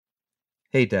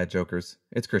Hey, Dad Jokers,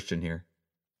 it's Christian here.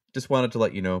 Just wanted to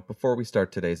let you know before we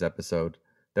start today's episode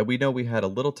that we know we had a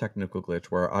little technical glitch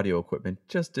where our audio equipment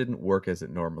just didn't work as it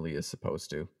normally is supposed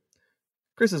to.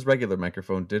 Chris's regular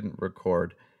microphone didn't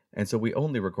record, and so we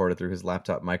only recorded through his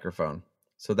laptop microphone.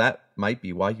 So that might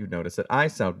be why you notice that I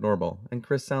sound normal and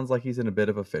Chris sounds like he's in a bit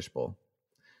of a fishbowl.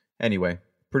 Anyway,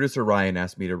 producer Ryan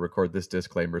asked me to record this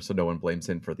disclaimer so no one blames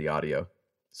him for the audio.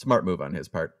 Smart move on his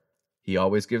part. He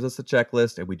always gives us a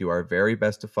checklist, and we do our very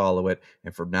best to follow it,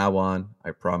 and from now on,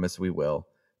 I promise we will.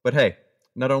 But hey,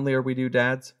 not only are we new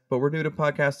dads, but we're new to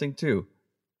podcasting too.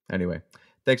 Anyway,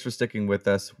 thanks for sticking with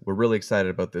us. We're really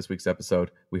excited about this week's episode.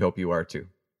 We hope you are too.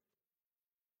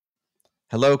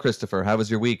 Hello, Christopher. How was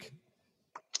your week?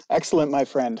 Excellent, my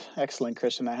friend. Excellent,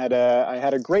 Christian. I had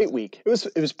a great week. It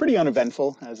was pretty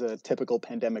uneventful, as a typical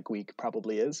pandemic week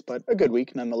probably is, but a good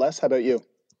week nonetheless. How about you?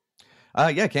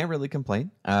 Yeah, can't really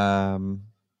complain. Same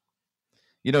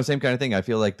kind of thing. I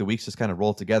feel like the weeks just kind of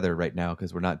roll together right now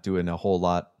because we're not doing a whole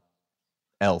lot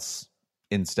else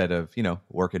instead of,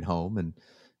 working home and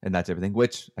that type of thing,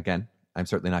 which, again, I'm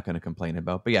certainly not going to complain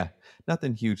about. But yeah,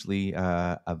 nothing hugely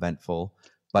eventful.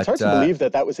 But it's hard to believe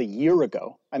that was a year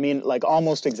ago. I mean, like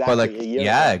almost exactly a year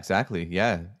yeah, ago. exactly.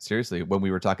 Yeah, seriously. When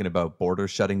we were talking about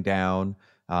borders shutting down,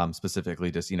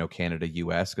 specifically just, Canada,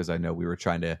 US, because I know we were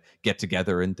trying to get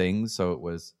together and things. So it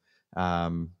was,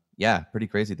 pretty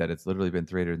crazy that it's literally been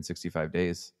 365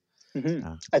 days.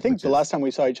 Mm-hmm. I think the last time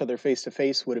we saw each other face to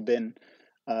face would have been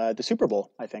the Super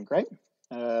Bowl, I think, right?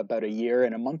 About a year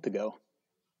and a month ago.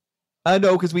 No,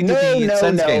 because we did the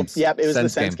Sens games. Yep, it was the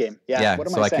Sens game. Yeah. What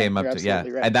am I saying? I came up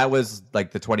to, right. And that was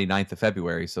like the 29th of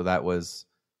February. So that was,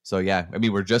 I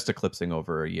mean, we're just eclipsing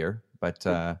over a year, but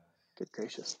good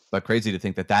gracious. But crazy to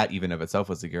think that even of itself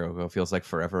was a year ago. Feels like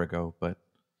forever ago, but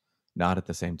not at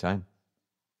the same time.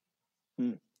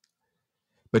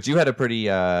 But you had a pretty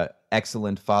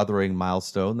excellent fathering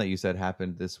milestone that you said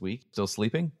happened this week. Still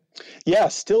sleeping? Yeah,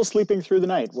 still sleeping through the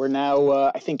night. We're now,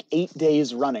 I think, 8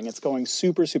 days running. It's going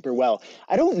super, super well.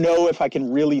 I don't know if I can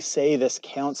really say this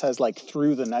counts as like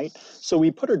through the night. So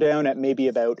we put her down at maybe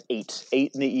about 8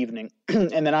 in the evening.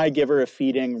 And then I give her a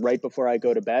feeding right before I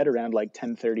go to bed around like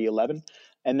 10:30, 11.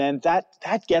 And then that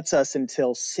gets us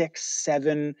until 6,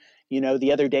 7.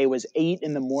 The other day was 8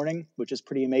 in the morning, which is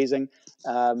pretty amazing.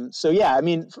 So yeah, I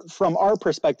mean, from our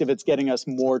perspective, it's getting us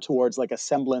more towards like a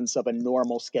semblance of a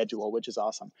normal schedule, which is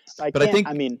awesome. I think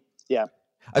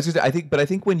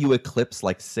when you eclipse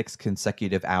like 6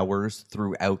 consecutive hours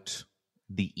throughout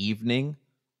the evening,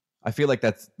 I feel like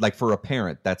that's like for a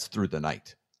parent, that's through the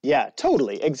night. Yeah,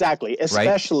 totally. Exactly.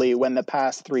 Especially when the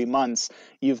past 3 months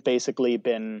you've basically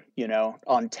been,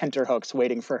 on tenterhooks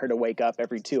waiting for her to wake up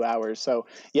every 2 hours. So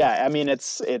yeah, I mean,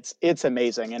 it's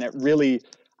amazing. And it really,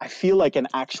 I feel like an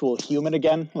actual human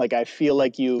again. Like I feel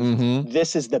like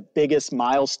this is the biggest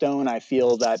milestone I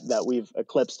feel that we've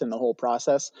eclipsed in the whole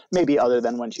process, maybe other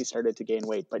than when she started to gain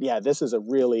weight. But yeah, this is a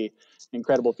really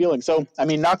incredible feeling. So, I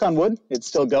mean, knock on wood, it's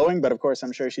still going, but of course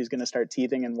I'm sure she's going to start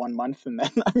teething in 1 month and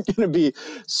then I'm going to be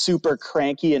super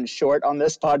cranky and short on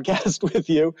this podcast with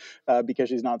you because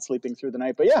she's not sleeping through the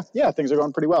night. But yeah, things are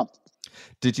going pretty well.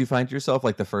 Did you find yourself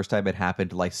like the first time it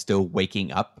happened, like still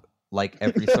waking up like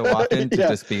every so often to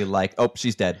just be like, oh,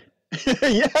 she's dead?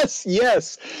 yes.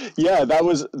 Yeah,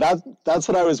 that's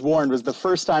what I was warned was the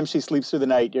first time she sleeps through the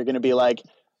night, you're going to be like,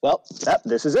 well,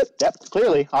 this is it. Yep,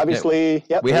 clearly, obviously.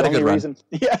 Yep, we had a good reason.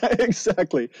 Yeah,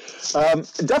 exactly.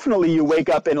 Definitely, you wake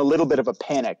up in a little bit of a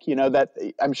panic. That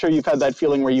I'm sure you've had that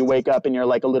feeling where you wake up and you're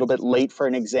like a little bit late for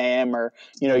an exam, or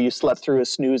you slept through a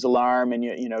snooze alarm, and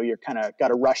you're kind of got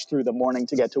to rush through the morning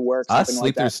to get to work.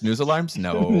 Sleep through snooze alarms?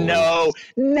 No, no,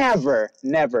 never.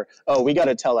 Oh, we got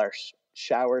to tell our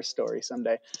shower story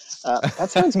someday. That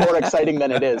sounds more exciting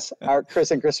than it is. Our Chris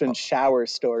and Christian shower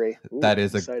story. Ooh,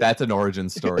 that's an origin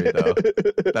story though.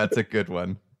 That's a good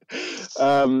one.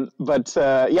 So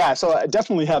I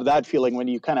definitely have that feeling when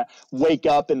you kind of wake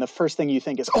up and the first thing you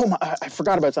think is, oh my, I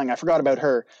forgot about something. I forgot about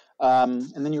her. And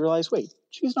then you realize, wait,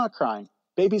 she's not crying.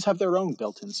 Babies have their own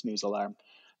built-in snooze alarm.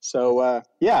 So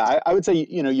I would say,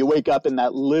 you wake up in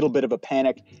that little bit of a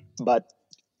panic, but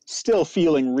still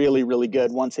feeling really, really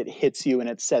good once it hits you and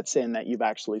it sets in that you've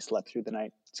actually slept through the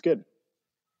night. It's good.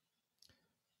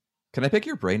 Can I pick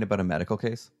your brain about a medical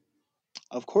case?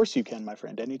 Of course you can, my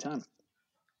friend, anytime.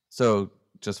 So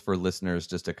just for listeners,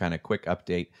 just a kind of quick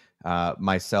update,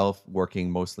 myself working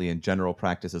mostly in general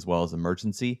practice as well as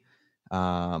emergency.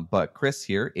 But Chris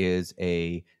here is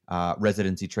a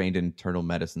residency trained internal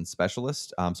medicine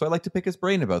specialist. So I like to pick his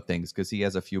brain about things because he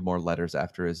has a few more letters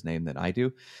after his name than I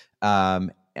do.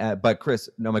 But Chris,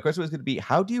 my question was going to be,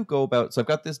 how do you go about, so I've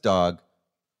got this dog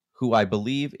who I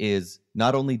believe is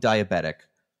not only diabetic,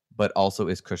 but also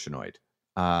is Cushingoid,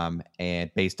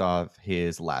 and based off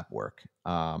his lab work.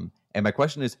 And my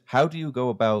question is, how do you go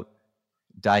about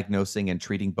diagnosing and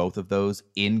treating both of those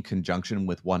in conjunction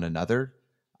with one another?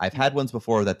 I've had ones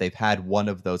before that they've had one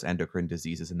of those endocrine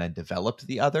diseases and then developed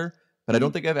the other, but I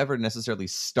don't think I've ever necessarily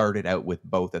started out with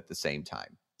both at the same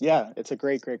time. Yeah, it's a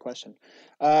great question.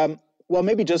 Well,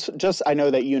 maybe just I know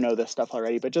that you know this stuff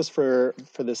already, but just for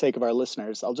the sake of our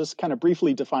listeners, I'll just kind of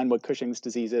briefly define what Cushing's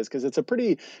disease is, because it's a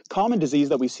pretty common disease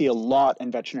that we see a lot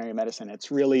in veterinary medicine. It's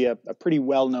really a pretty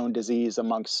well-known disease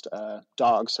amongst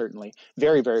dogs, certainly.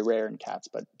 Very, very rare in cats,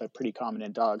 but pretty common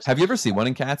in dogs. Have you ever seen one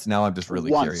in cats? Now I'm just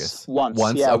really curious.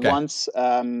 Once.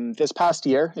 This past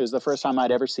year, it was the first time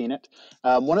I'd ever seen it.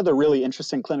 One of the really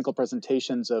interesting clinical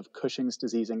presentations of Cushing's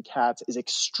disease in cats is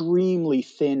extremely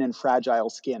thin and fragile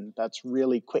skin that's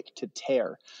really quick to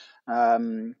tear.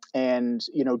 And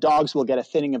dogs will get a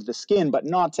thinning of the skin, but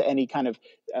not to any kind of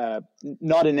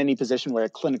not in any position where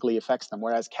it clinically affects them.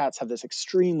 Whereas cats have this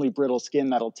extremely brittle skin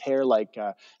that'll tear like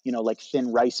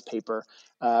thin rice paper.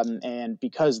 And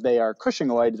because they are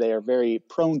Cushingoid, they are very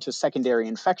prone to secondary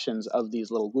infections of these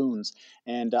little wounds.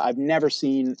 And I've never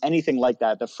seen anything like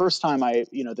that. The first time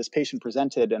this patient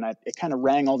presented, and it kind of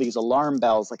rang all these alarm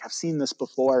bells, like I've seen this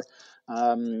before.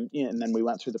 And then we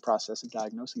went through the process of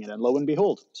diagnosing it, and lo and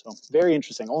behold. So very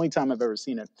interesting. Only time I've ever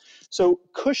seen it. So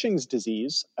Cushing's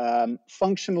disease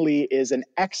functionally is an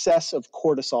excess of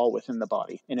cortisol within the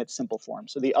body in its simple form.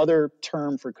 So the other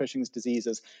term for Cushing's disease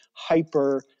is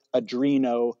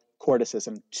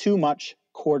hyperadrenocorticism, too much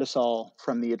cortisol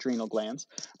from the adrenal glands.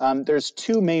 There's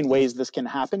two main ways this can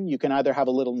happen. You can either have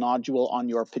a little nodule on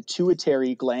your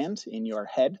pituitary gland in your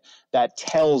head that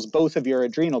tells both of your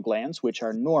adrenal glands, which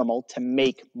are normal, to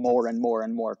make more and more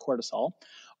and more cortisol.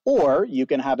 Or you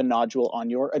can have a nodule on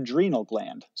your adrenal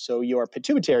gland. So your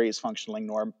pituitary is functioning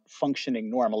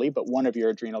normally, but one of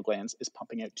your adrenal glands is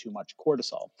pumping out too much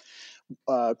cortisol.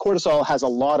 Cortisol has a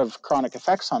lot of chronic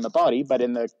effects on the body, but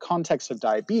in the context of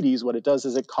diabetes, what it does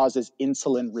is it causes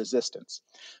insulin resistance.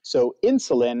 So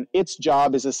insulin, its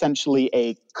job is essentially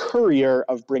a courier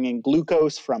of bringing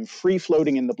glucose from free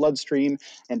floating in the bloodstream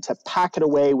and to pack it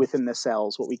away within the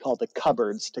cells, what we call the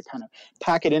cupboards, to kind of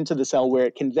pack it into the cell where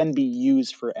it can then be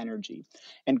used for energy.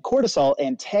 And cortisol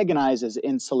antagonizes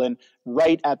insulin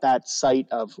right at that site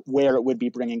of where it would be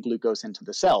bringing glucose into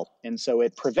the cell. And so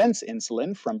it prevents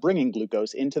insulin from bringing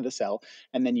glucose into the cell,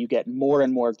 and then you get more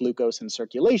and more glucose in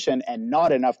circulation and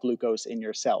not enough glucose in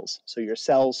your cells. So your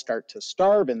cells start to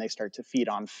starve and they start to feed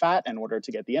on fat in order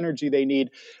to get the energy they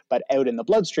need, but out in the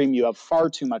bloodstream you have far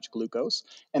too much glucose,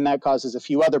 and that causes a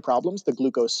few other problems. The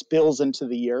glucose spills into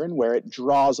the urine where it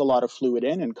draws a lot of fluid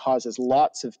in and causes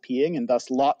lots of peeing and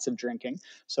thus lots of drinking.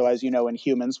 So as you know, in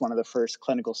humans, one of the first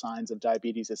clinical signs of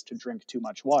diabetes is to drink too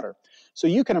much water. So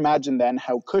you can imagine then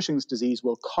how Cushing's disease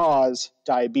will cause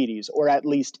diabetes, or at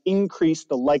least increase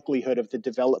the likelihood of the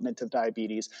development of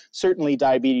diabetes. Certainly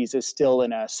diabetes is still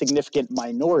in a significant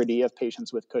minority of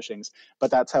patients with Cushing's,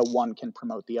 but that's how one can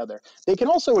promote the other. They can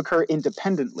also occur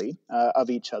independently of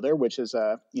each other, which is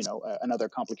another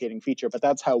complicating feature, but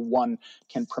that's how one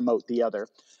can promote the other.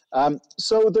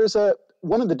 So there's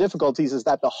one of the difficulties is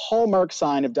that the hallmark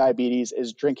sign of diabetes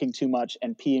is drinking too much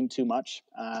and peeing too much.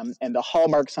 And the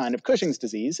hallmark sign of Cushing's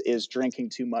disease is drinking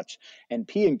too much and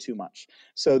peeing too much.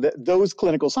 So those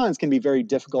clinical signs can be very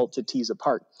difficult to tease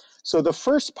apart. So the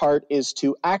first part is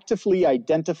to actively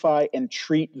identify and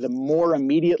treat the more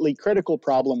immediately critical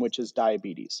problem, which is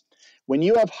diabetes. When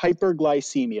you have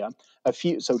hyperglycemia,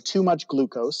 so too much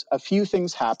glucose, a few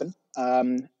things happen.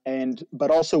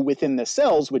 But also within the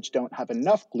cells, which don't have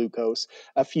enough glucose,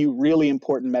 a few really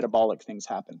important metabolic things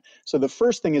happen. So the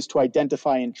first thing is to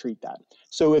identify and treat that.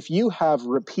 So if you have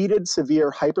repeated severe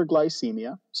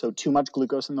hyperglycemia, so too much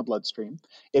glucose in the bloodstream,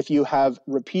 if you have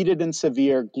repeated and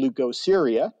severe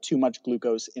glucosuria, too much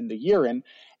glucose in the urine,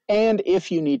 and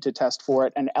if you need to test for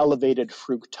it, an elevated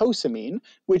fructosamine,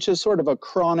 which is sort of a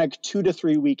chronic 2 to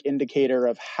 3 week indicator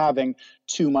of having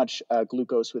too much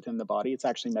glucose within the body. It's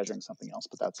actually measuring something else,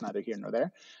 but that's neither here nor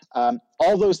there.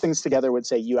 All those things together would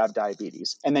say you have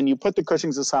diabetes. And then you put the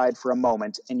Cushing's aside for a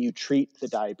moment and you treat the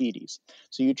diabetes.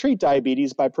 So you treat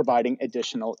diabetes by providing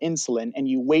additional insulin, and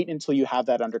you wait until you have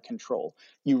that under control.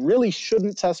 You really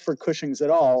shouldn't test for Cushing's at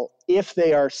all if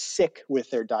they are sick with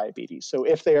their diabetes. So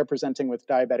if they are presenting with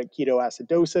diabetic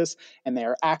ketoacidosis and they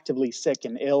are actively sick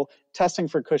and ill, testing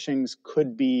for Cushing's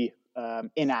could be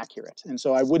inaccurate. And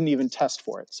so I wouldn't even test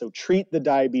for it. So treat the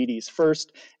diabetes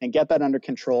first and get that under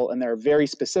control. And there are very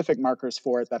specific markers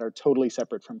for it that are totally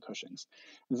separate from Cushing's.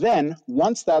 Then,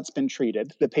 once that's been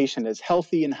treated, the patient is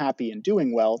healthy and happy and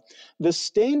doing well, the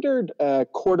standard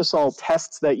cortisol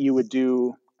tests that you would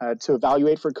do to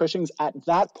evaluate for Cushing's at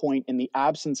that point, in the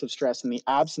absence of stress, in the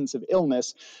absence of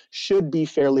illness, should be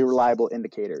fairly reliable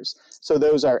indicators. So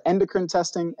those are endocrine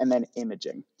testing and then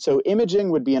imaging. So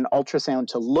imaging would be an ultrasound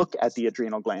to look at the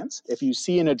adrenal glands. If you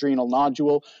see an adrenal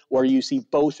nodule or you see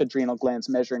both adrenal glands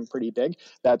measuring pretty big,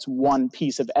 that's one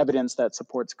piece of evidence that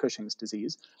supports Cushing's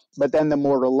disease. But then the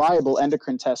more reliable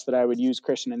endocrine test that I would use,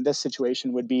 Christian, in this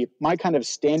situation would be, my kind of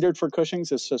standard for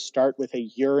Cushing's is to start with a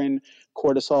urine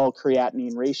cortisol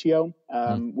creatinine ratio,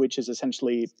 which is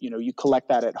essentially, you collect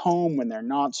that at home when they're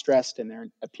not stressed and they're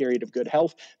in a period of good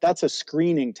health. That's a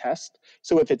screening test.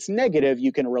 So if it's negative,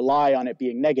 you can rely on it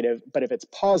being negative, but if it's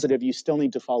positive, you still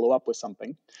need to follow up with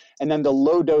something. And then the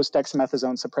low dose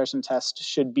dexamethasone suppression test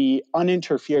should be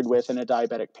uninterfered with in a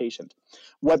diabetic patient.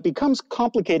 What becomes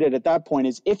complicated at that point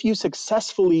is, if you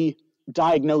successfully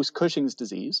diagnose Cushing's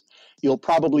disease, you'll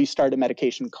probably start a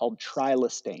medication called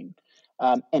trilostane.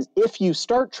 And if you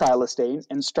start trilostane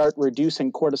and start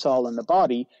reducing cortisol in the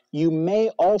body, you may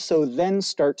also then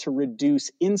start to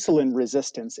reduce insulin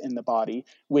resistance in the body,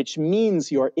 which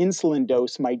means your insulin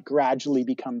dose might gradually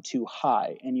become too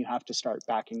high and you have to start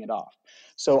backing it off.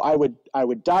 So I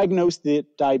would diagnose the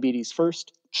diabetes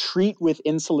first, treat with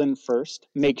insulin first,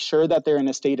 make sure that they're in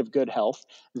a state of good health,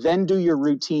 then do your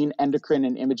routine endocrine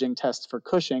and imaging tests for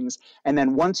Cushing's, and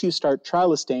then once you start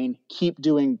trilostane, keep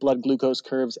doing blood glucose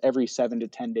curves every 7 to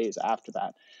 10 days after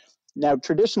that. Now,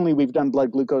 traditionally, we've done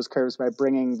blood glucose curves by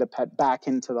bringing the pet back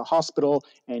into the hospital,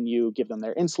 and you give them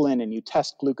their insulin and you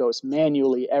test glucose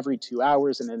manually every 2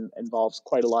 hours, and it involves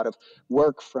quite a lot of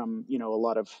work from, a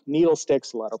lot of needle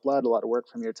sticks, a lot of blood, a lot of work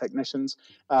from your technicians.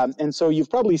 And so you've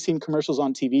probably seen commercials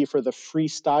on TV for the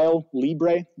Freestyle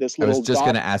Libre, this little I was just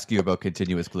going to ask you about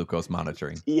continuous glucose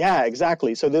monitoring. Yeah,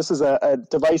 exactly. So this is a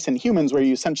device in humans where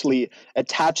you essentially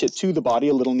attach it to the body.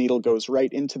 A little needle goes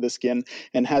right into the skin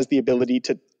and has the ability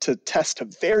to test a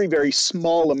very, very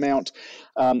small amount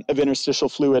of interstitial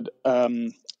fluid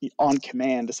on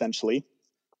command, essentially.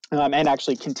 And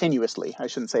actually continuously. I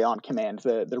shouldn't say on command.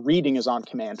 The reading is on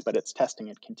command, but it's testing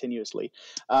it continuously.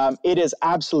 It is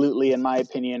absolutely, in my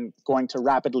opinion, going to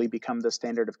rapidly become the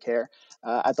standard of care.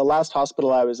 At the last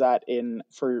hospital I was at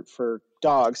for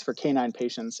dogs, for canine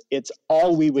patients, it's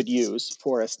all we would use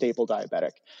for a stable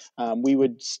diabetic. We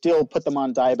would still put them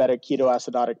on diabetic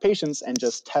ketoacidotic patients and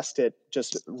just test it,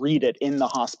 just read it in the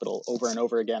hospital over and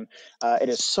over again. It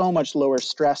is so much lower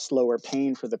stress, lower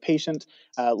pain for the patient,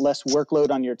 less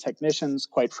workload on your technicians,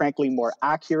 quite frankly, more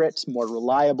accurate, more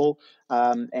reliable,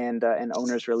 and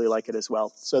owners really like it as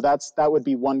well. So that would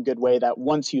be one good way, that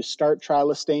once you start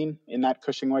trilostane in that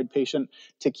Cushingoid patient,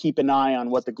 to keep an eye on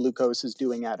what the glucose is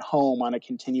doing at home on a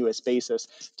continuous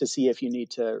basis to see if you need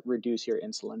to reduce your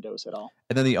insulin dose at all.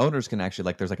 And then the owners can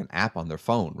actually, there's an app on their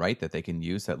phone, right, that they can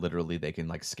use that literally they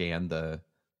can scan the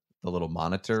little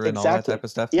monitor and all that type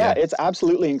of stuff. Yeah, it's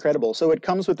absolutely incredible. So it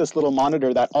comes with this little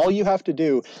monitor that all you have to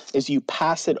do is you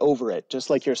pass it over it,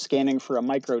 just like you're scanning for a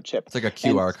microchip. It's like a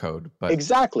QR code, but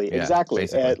exactly.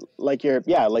 Like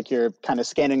you're kind of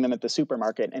scanning them at the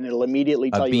supermarket, and it'll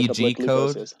immediately tell you what the blood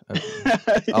glucose is.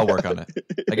 I'll work on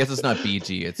it. I guess it's not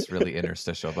BG; it's really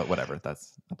interstitial, but whatever.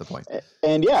 That's not the point.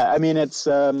 And yeah, I mean, it's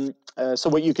so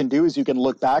what you can do is you can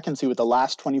look back and see what the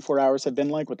last 24 hours have been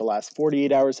like, what the last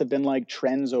 48 hours have been like,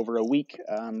 trends over a week.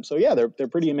 So yeah, they're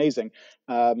pretty amazing.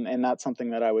 And that's something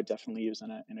that I would definitely use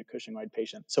in a Cushingoid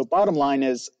patient. So bottom line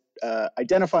is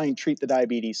identify and treat the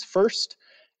diabetes first.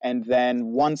 And then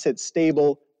once it's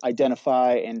stable,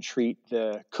 identify and treat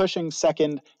the Cushing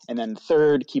second. And then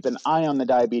third, keep an eye on the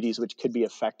diabetes, which could be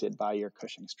affected by your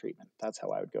Cushing's treatment. That's how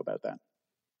I would go about that.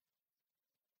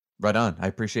 Right on. I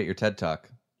appreciate your TED Talk.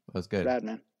 That was good. Rad,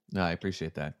 man. No, I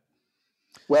appreciate that.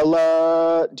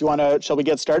 Well, shall we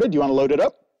get started? Do you want to load it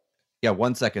up? Yeah,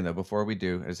 1 second though. Before we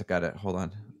do, I just got to, hold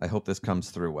on. I hope this comes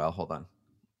through well. Hold on.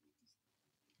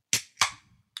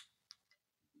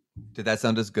 Did that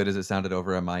sound as good as it sounded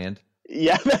over on my end?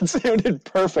 Yeah, that sounded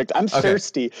perfect. I'm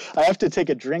thirsty. I have to take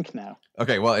a drink now.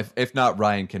 Okay, well, if not,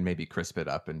 Ryan can maybe crisp it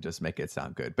up and just make it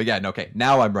sound good. But yeah, okay,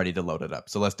 now I'm ready to load it up.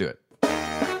 So let's do it.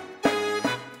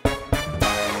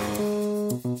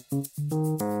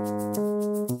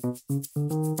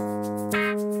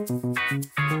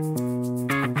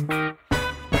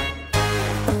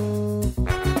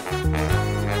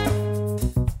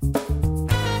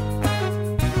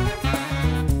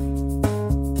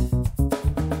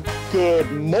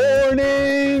 Good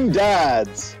morning,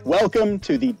 dads. Welcome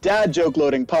to the Dad Joke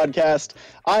Loading Podcast.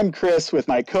 I'm Chris with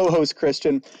my co-host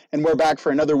Christian, and we're back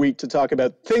for another week to talk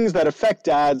about things that affect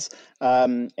dads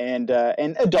and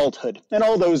adulthood and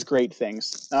all those great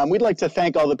things. We'd like to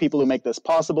thank all the people who make this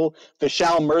possible.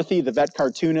 Vishal Murthy, the vet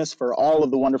cartoonist, for all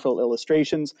of the wonderful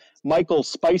illustrations. Michael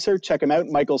Spicer, check him out,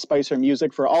 Michael Spicer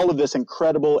Music, for all of this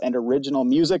incredible and original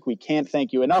music. We can't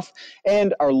thank you enough.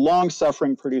 And our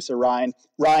long-suffering producer, Ryan.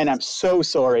 Ryan, I'm so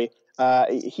sorry.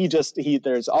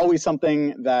 There's always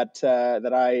something that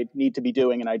I need to be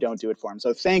doing and I don't do it for him.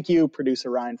 So thank you,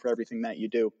 producer Ryan, for everything that you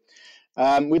do.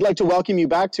 We'd like to welcome you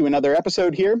back to another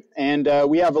episode here. And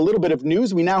we have a little bit of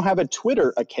news. We now have a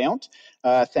Twitter account,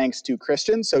 thanks to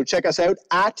Christian. So check us out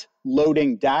at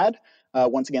Loading Dad.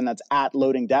 Once again, that's at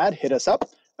Loading Dad. Hit us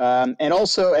up.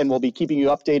 And we'll be keeping you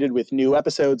updated with new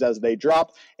episodes as they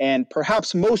drop. And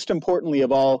perhaps most importantly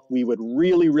of all, we would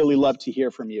really, really love to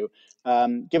hear from you.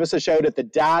 Give us a shout at the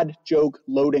Dad Joke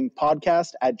Loading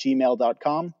Podcast at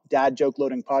gmail.com. Dad Joke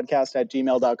Loading Podcast at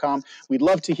gmail.com. We'd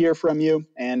love to hear from you,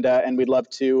 and we'd love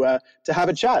to have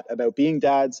a chat about being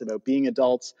dads, about being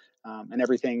adults, and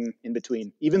everything in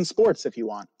between. Even sports, if you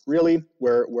want. Really,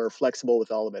 we're flexible with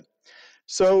all of it.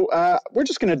 So we're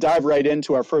just going to dive right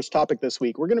into our first topic this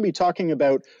week. We're going to be talking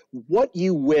about what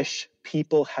you wish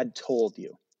people had told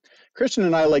you. Christian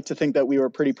and I like to think that we were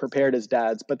pretty prepared as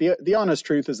dads, but the honest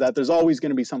truth is that there's always going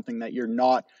to be something that you're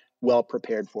not well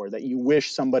prepared for, that you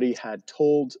wish somebody had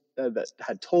told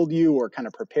you or kind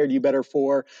of prepared you better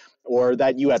for, or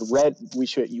that you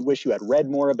wish you had read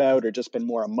more about or just been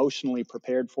more emotionally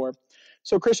prepared for.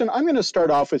 So Christian, I'm going to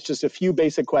start off with just a few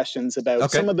basic questions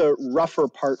about some of the rougher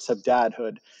parts of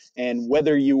dadhood and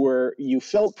whether you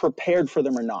felt prepared for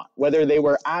them or not, whether they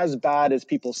were as bad as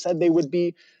people said they would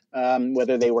be,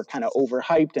 whether they were kind of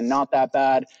overhyped and not that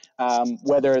bad,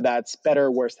 whether that's better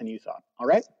or worse than you thought. All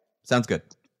right? Sounds good.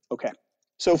 Okay.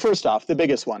 So first off, the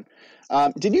biggest one.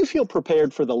 Did you feel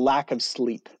prepared for the lack of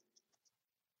sleep?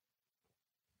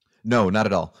 No, not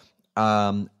at all.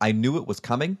 I knew it was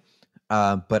coming,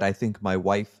 but I think my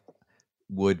wife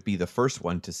would be the first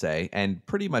one to say, and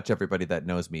pretty much everybody that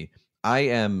knows me, I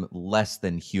am less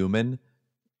than human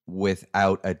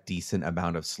without a decent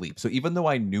amount of sleep. So even though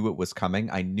I knew it was coming,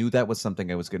 I knew that was something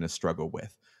I was going to struggle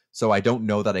with. So I don't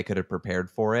know that I could have prepared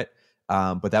for it.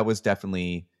 But that was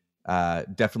definitely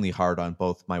hard on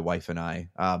both my wife and I,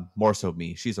 more so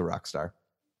me. She's a rock star,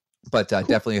 but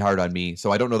definitely hard on me.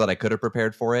 So I don't know that I could have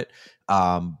prepared for it.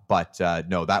 But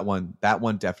no, that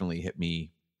one definitely hit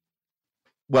me.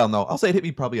 Well, no, I'll say it hit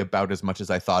me probably about as much as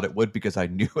I thought it would, because I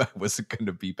knew I wasn't going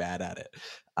to be bad at it.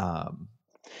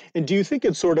 And do you think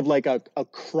it's sort of like a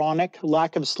chronic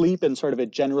lack of sleep and sort of a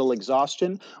general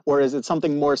exhaustion? Or is it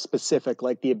something more specific,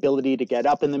 like the ability to get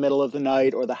up in the middle of the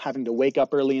night or the having to wake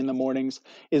up early in the mornings?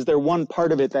 Is there one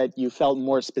part of it that you felt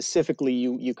more specifically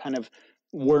you kind of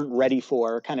weren't ready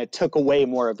for, or kind of took away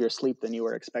more of your sleep than you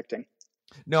were expecting?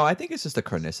 No, I think it's just the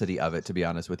chronicity of it, to be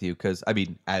honest with you. Because, I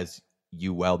mean, as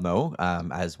you well know,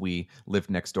 as we lived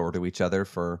next door to each other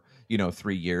for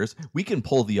 3 years, we can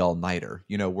pull the all-nighter.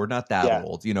 We're not that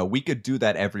old. We could do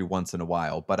that every once in a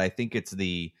while, but I think it's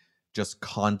the just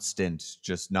constant,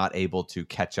 just not able to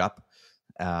catch up,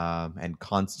 and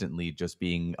constantly just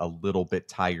being a little bit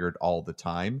tired all the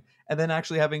time, and then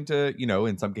actually having to,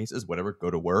 in some cases, whatever,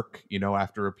 go to work,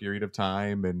 after a period of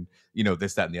time, and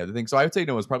this, that, and the other thing. So I would say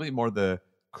no, it's probably more the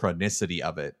chronicity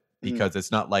of it. Because it's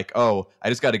not like, oh, I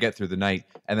just got to get through the night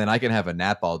and then I can have a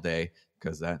nap all day,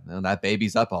 because that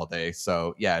baby's up all day.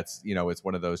 So yeah, it's it's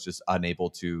one of those just unable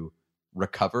to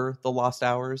recover the lost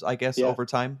hours, I guess, over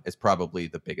time is probably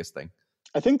the biggest thing.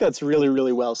 I think that's really,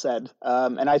 really well said.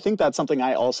 And I think that's something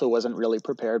I also wasn't really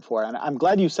prepared for. And I'm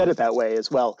glad you said it that way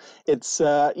as well. It's,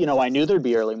 I knew there'd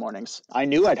be early mornings. I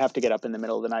knew I'd have to get up in the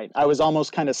middle of the night. I was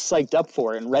almost kind of psyched up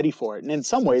for it and ready for it. And in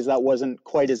some ways, that wasn't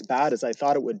quite as bad as I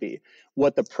thought it would be.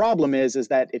 What the problem is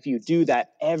that if you do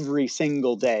that every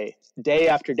single day, day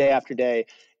after day after day,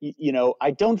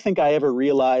 I don't think I ever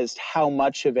realized how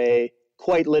much of a,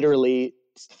 quite literally,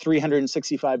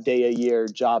 365 day a year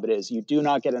job it is. You do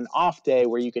not get an off day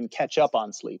where you can catch up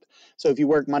on sleep. So if you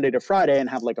work Monday to Friday and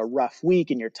have like a rough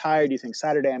week and you're tired, you think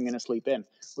Saturday I'm going to sleep in.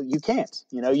 Well, you can't.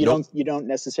 You don't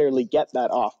necessarily get that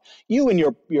off. You and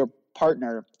your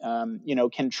partner,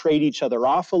 can trade each other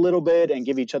off a little bit and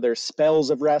give each other spells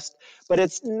of rest, but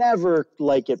it's never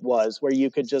like it was where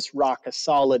you could just rock a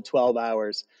solid 12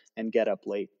 hours and get up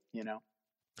late.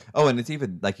 Oh, and it's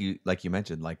even like you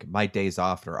mentioned, like my days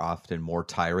off are often more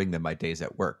tiring than my days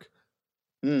at work.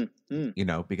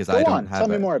 Because I don't have. Tell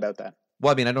me more about that.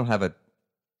 Well, I mean, I don't have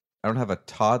a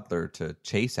toddler to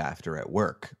chase after at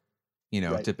work.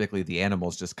 Right. Typically the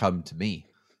animals just come to me.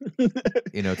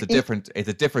 It's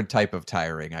a different type of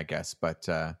tiring, I guess, but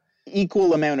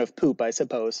equal amount of poop, I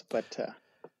suppose. But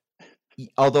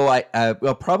although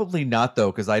well, probably not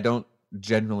though, because I don't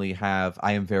generally have.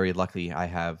 I am very lucky. I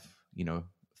have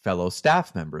fellow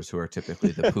staff members who are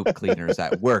typically the poop cleaners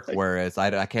at work, whereas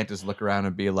I can't just look around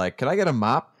and be like, "Can I get a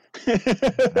mop?"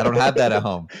 I don't have that at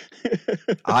home.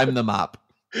 I'm the mop.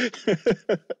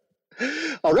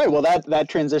 All right. Well, that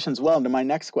transitions well into my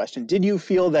next question. Did you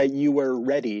feel that you were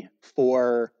ready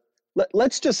for,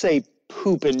 let's just say,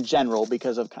 poop in general,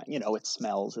 because of it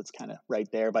smells, it's kind of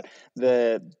right there, but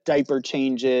the diaper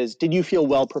changes, did you feel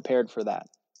well prepared for that?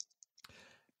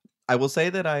 I will say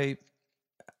that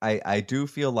I do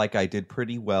feel like I did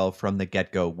pretty well from the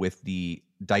get-go with the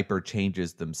diaper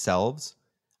changes themselves.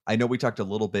 I know we talked a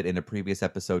little bit in a previous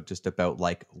episode just about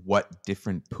like what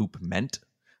different poop meant.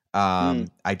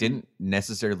 I didn't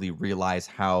necessarily realize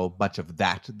how much of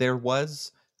that there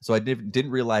was. So I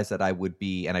didn't realize that I would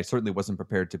be, and I certainly wasn't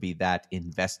prepared to be that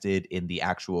invested in the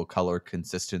actual color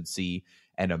consistency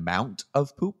and amount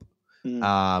of poop.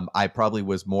 I probably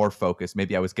was more focused.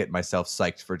 Maybe I was getting myself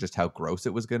psyched for just how gross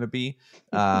it was going to be.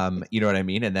 You know what I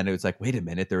mean? And then it was like, wait a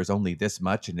minute, there's only this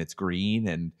much and it's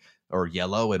green or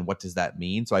yellow. And what does that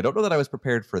mean? So I don't know that I was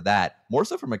prepared for that, more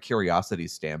so from a curiosity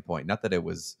standpoint. Not that it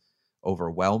was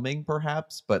overwhelming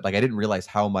perhaps, but like I didn't realize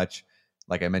how much,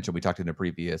 like I mentioned, we talked in a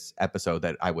previous episode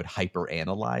that I would hyper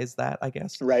analyze that, I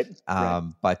guess. Right.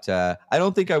 But I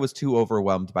don't think I was too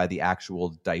overwhelmed by the actual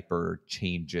diaper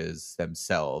changes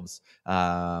themselves.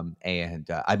 I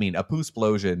mean, a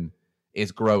poo-splosion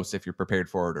is gross if you're prepared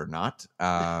for it or not.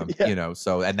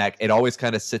 So, and that it always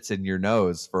kind of sits in your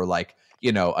nose for like,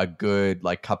 a good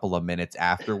like couple of minutes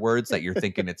afterwards that you're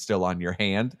thinking it's still on your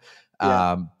hand.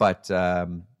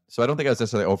 So I don't think I was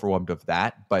necessarily overwhelmed of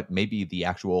that, but maybe the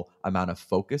actual amount of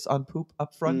focus on poop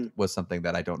up front was something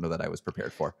that I don't know that I was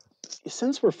prepared for.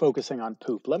 Since we're focusing on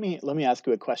poop, let me ask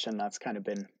you a question that's kind of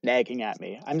been nagging at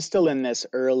me. I'm still in this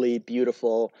early,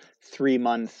 beautiful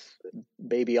 3-month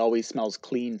baby always smells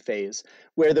clean phase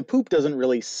where the poop doesn't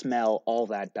really smell all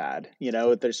that bad.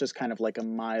 There's just kind of like a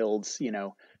mild,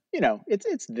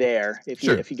 it's there if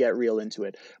you get real into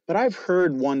it. But I've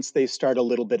heard once they start a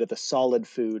little bit of the solid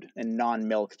food and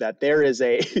non-milk that there is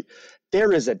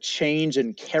a change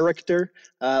in character,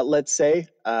 let's say,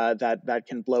 that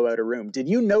can blow out a room. Did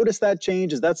you notice that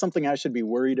change? Is that something I should be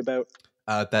worried about?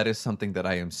 That is something that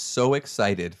I am so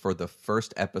excited for the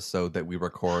first episode that we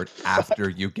record after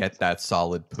you get that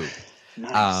solid poop.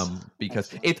 Nice.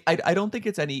 Because I don't think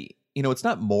it's any, it's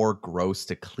not more gross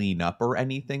to clean up or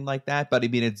anything like that, but I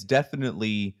mean, it's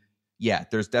definitely,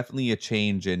 there's definitely a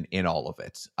change in all of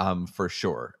it, for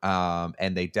sure.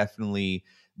 And they definitely,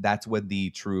 that's when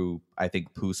the true, I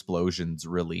think, poo-splosions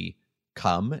really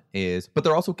come but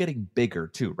they're also getting bigger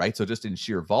too, right? So just in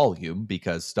sheer volume,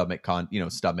 because stomach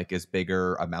is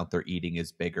bigger, amount they're eating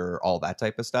is bigger, all that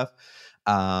type of stuff.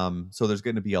 So there's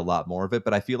going to be a lot more of it,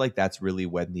 but I feel like that's really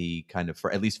when the kind of,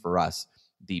 at least for us,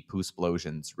 the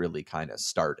poo-splosions really kind of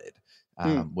started.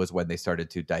 Was when they started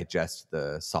to digest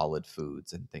the solid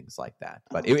foods and things like that.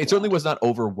 But it certainly was not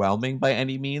overwhelming by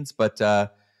any means, but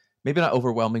maybe not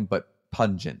overwhelming, but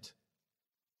pungent.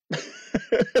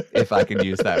 If I can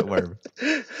use that word.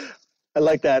 I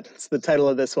like that. It's the title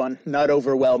of this one. Not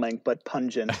overwhelming, but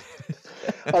pungent.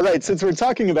 All right. Since we're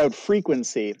talking about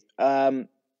frequency,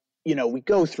 we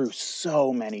go through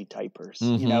so many diapers.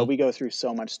 Mm-hmm. We go through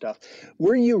so much stuff.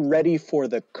 Were you ready for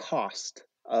the cost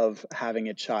of having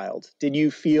a child? Did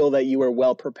you feel that you were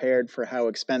well prepared for how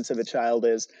expensive a child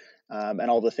is, and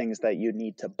all the things that you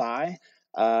need to buy?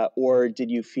 Or did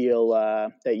you feel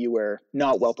that you were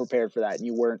not well prepared for that and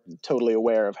you weren't totally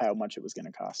aware of how much it was going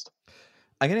to cost?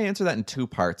 I'm going to answer that in two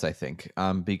parts, I think,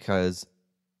 because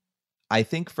I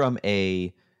think from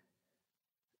a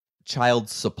child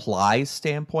supply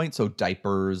standpoint, so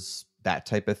diapers, that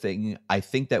type of thing, I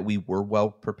think that we were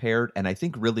well prepared. And I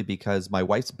think really because my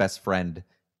wife's best friend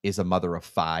is a mother of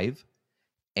 5,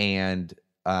 and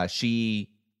she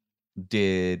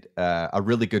did a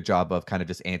really good job of kind of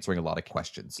just answering a lot of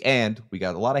questions, and we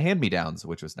got a lot of hand-me-downs,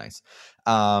 which was nice.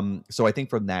 So I think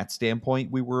from that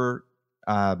standpoint, we were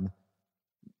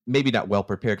maybe not well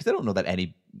prepared, because I don't know that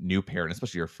any new parent,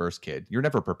 especially your first kid, you're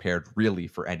never prepared really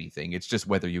for anything. It's just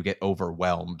whether you get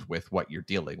overwhelmed with what you're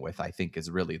dealing with, I think, is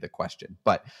really the question.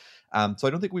 But so I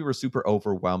don't think we were super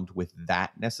overwhelmed with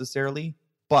that necessarily.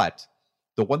 But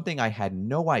the one thing I had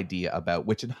no idea about,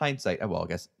 which in hindsight, well, I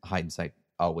guess hindsight,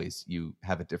 always you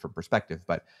have a different perspective,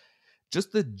 but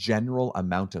just the general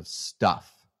amount of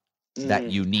stuff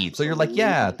that you need. So you're like,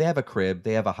 yeah, they have a crib,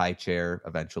 they have a high chair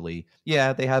eventually.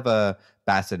 Yeah, they have a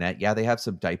bassinet. Yeah, they have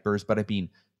some diapers. But I mean,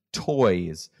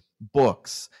 toys,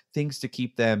 books, things to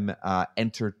keep them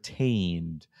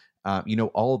entertained.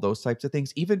 All of those types of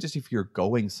things. Even just if you're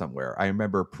going somewhere. I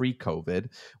remember pre-COVID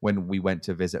when we went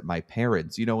to visit my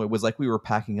parents, it was like we were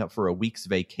packing up for a week's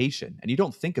vacation. And you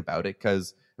don't think about it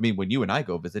because, I mean, when you and I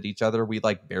go visit each other, we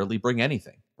like barely bring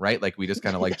anything, right? Like we just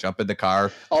kind of like jump in the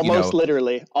car. Almost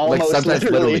literally. Like sometimes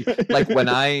literally. Like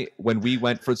when we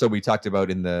went so we talked about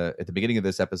at the beginning of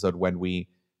this episode when we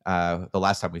the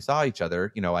last time we saw each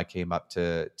other, I came up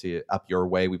to up your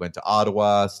way. We went to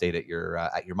Ottawa, stayed at your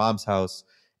mom's house.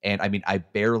 And I mean, I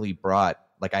barely brought,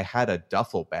 like I had a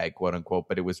duffel bag, quote unquote,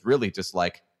 but it was really just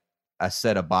like a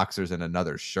set of boxers and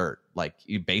another shirt. Like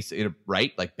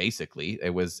right? Like basically it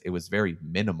was very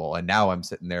minimal. And now I'm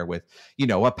sitting there with,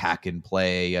 a pack and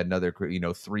play, another,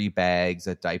 3 bags,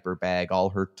 a diaper bag,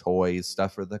 all her toys,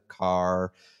 stuff for the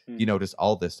car, just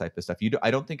all this type of stuff.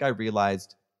 I don't think I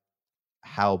realized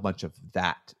how much of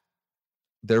that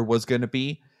there was going to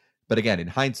be. But again, in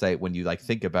hindsight, when you like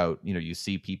think about, you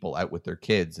see people out with their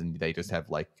kids and they just have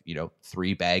like,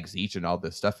 3 bags each and all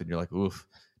this stuff. And you're like, oof,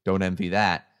 don't envy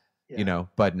that,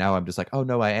 but now I'm just like, oh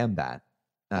no, I am that.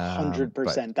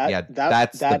 100%.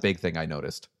 That's the big thing I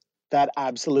noticed. That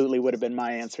absolutely would have been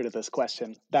my answer to this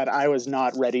question, that I was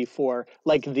not ready for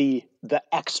like the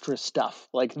extra stuff,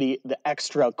 like the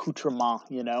extra accoutrement,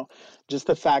 just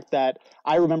the fact that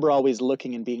I remember always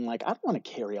looking and being like, I don't want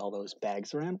to carry all those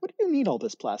bags around. What do you need all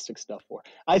this plastic stuff for?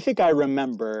 I think I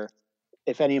remember,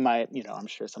 if any of my, I'm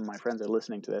sure some of my friends are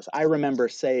listening to this, I remember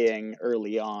saying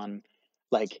early on,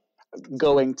 like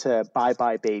going to Bye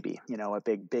Bye Baby, a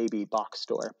big baby box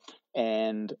store,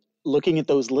 and looking at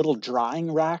those little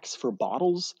drying racks for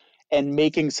bottles and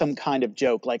making some kind of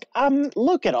joke like,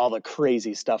 look at all the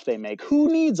crazy stuff they make.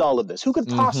 Who needs all of this? Who could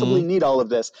possibly need all of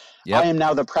this? Yep. I am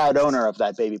now the proud owner of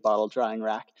that baby bottle drying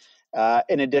rack.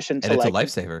 In addition to, and it's a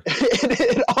lifesaver.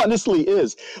 It honestly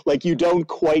is. Like, you don't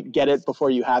quite get it before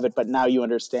you have it, but now you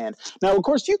understand. Now, of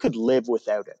course, you could live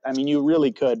without it. I mean, you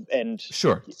really could. And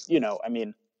sure,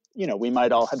 we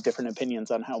might all have different opinions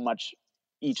on how much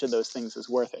each of those things is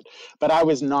worth it. But I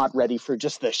was not ready for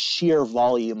just the sheer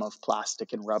volume of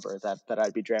plastic and rubber that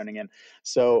I'd be drowning in.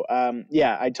 So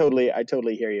I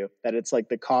totally hear you, that it's like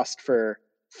the cost for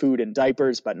food and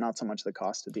diapers, but not so much the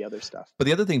cost of the other stuff. But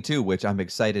the other thing too, which I'm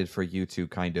excited for you to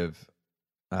kind of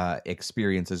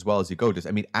experience as well as you go,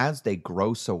 as they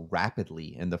grow so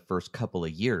rapidly in the first couple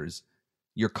of years,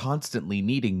 you're constantly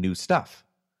needing new stuff,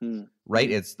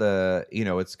 right? It's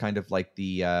it's kind of like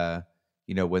the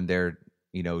when they're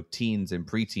teens and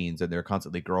preteens and they're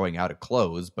constantly growing out of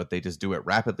clothes, but they just do it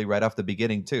rapidly right off the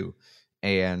beginning too.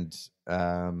 And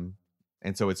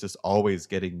so it's just always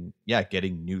getting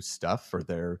new stuff for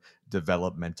their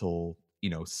developmental,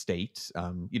 state,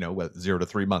 0 to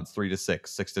 3 months, 3 to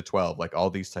 6, 6 to 12, like all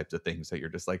these types of things that you're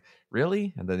just like,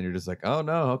 really? And then you're just like, oh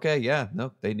no. Okay. Yeah,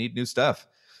 no, they need new stuff.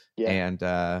 Yeah.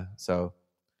 And so,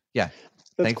 yeah.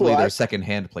 That's thankfully, cool. There's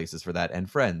secondhand places for that, and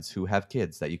friends who have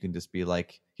kids that you can just be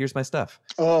like, here's my stuff.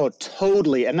 Oh,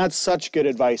 totally. And that's such good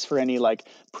advice for any like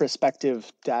prospective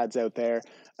dads out there.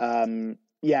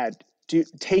 Do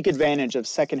take advantage of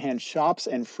secondhand shops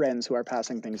and friends who are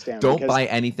passing things down. Don't buy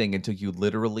anything until you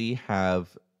literally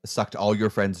have sucked all your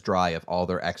friends dry of all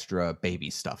their extra baby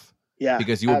stuff. Yeah,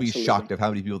 because you will be shocked of how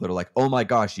many people that are like, oh my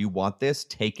gosh, you want this?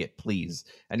 Take it, please.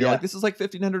 And you're like, this is like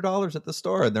 $1,500 at the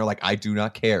store. And they're like, I do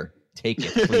not care. Take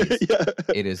it, please.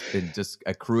 It has been just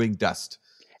accruing dust.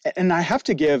 And I have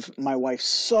to give my wife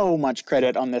so much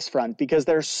credit on this front, because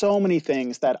there's so many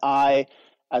things that I,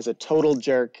 as a total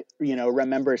jerk,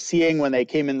 remember seeing when they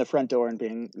came in the front door and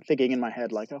thinking in my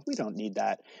head like, oh, we don't need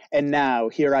that. And now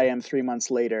here I am 3 months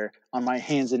later on my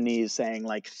hands and knees saying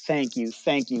like, thank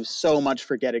you so much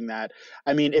for getting that.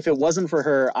 I mean, if it wasn't for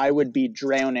her, I would be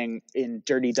drowning in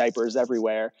dirty diapers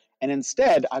everywhere. And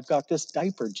instead, I've got this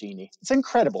diaper genie. It's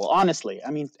incredible, honestly.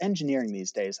 I mean, engineering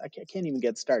these days, I can't even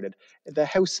get started. The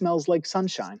house smells like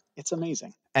sunshine. It's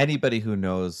amazing. Anybody who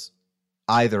knows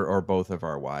either or both of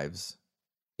our wives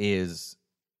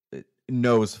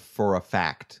knows for a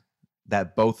fact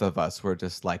that both of us were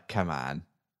just like, come on,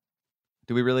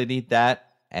 do we really need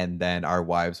that? And then our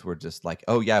wives were just like,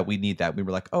 oh yeah, we need that. We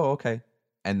were like, oh, okay.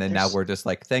 And then now we're just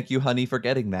like, thank you, honey, for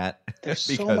getting that. They're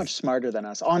so much smarter than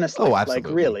us, honestly. Oh, absolutely.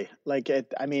 Like, really. Like,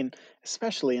 I mean,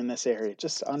 especially in this area,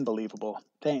 just unbelievable.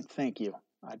 Thank you.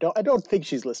 I don't think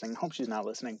she's listening. Hope she's not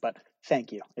listening, but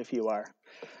thank you if you are.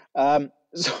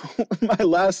 So my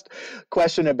last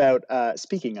question about,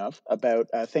 speaking of,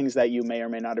 things that you may or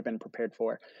may not have been prepared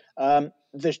for,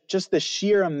 just the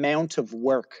sheer amount of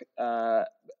work,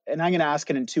 and I'm going to ask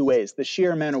it in 2 ways, the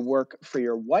sheer amount of work for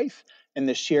your wife and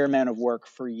the sheer amount of work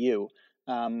for you.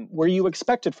 Were you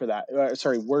expected for that?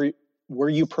 Were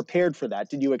you prepared for that?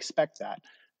 Did you expect that?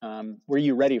 Were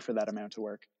you ready for that amount of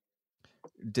work?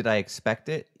 Did I expect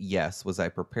it? Yes. Was I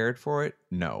prepared for it?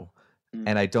 No.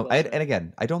 And Well said. and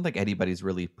again, I don't think anybody's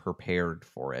really prepared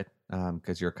for it,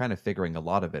 because you're kind of figuring a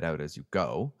lot of it out as you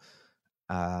go.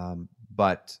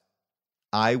 But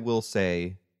I will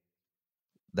say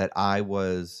that I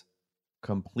was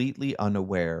completely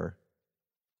unaware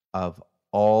of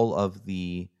all of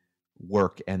the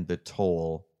work and the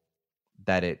toll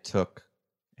that it took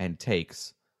and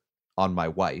takes on my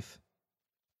wife,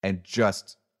 and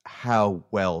just how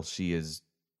well she is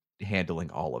handling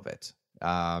all of it.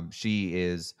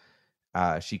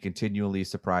 She continually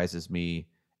surprises me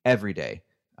every day,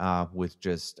 with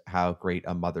just how great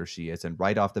a mother she is. And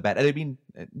right off the bat, and I mean,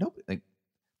 no, like,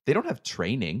 they don't have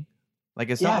training. Like,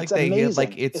 it's not Yeah, it's like they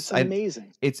like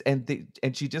amazing. It's amazing.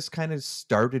 and she just kind of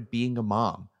started being a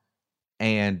mom,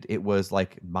 and it was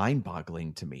like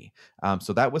mind-boggling to me.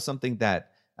 So that was something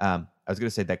that, I was going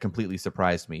to say, that completely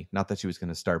surprised me. Not that she was going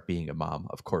to start being a mom.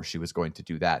 Of course, she was going to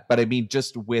do that. But I mean,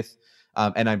 just with,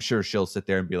 and I'm sure she'll sit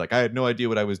there and be like, I had no idea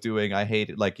what I was doing. I hate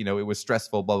it. Like, it was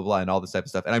stressful, blah, blah, blah, and all this type of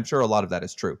stuff. And I'm sure a lot of that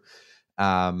is true.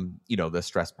 The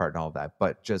stress part and all that.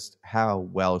 But just how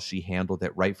well she handled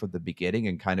it right from the beginning,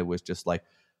 and kind of was just like,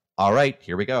 all right,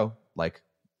 here we go. Like,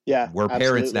 Yeah, we're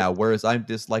parents absolutely. now. Whereas I'm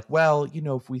just like, well,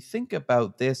 if we think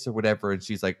about this or whatever, and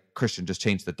she's like, Christian, just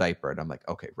change the diaper. And I'm like,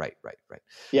 okay, right.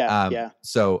 Yeah, yeah,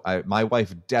 So my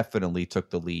wife definitely took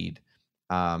the lead,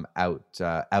 out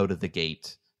of the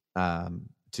gate,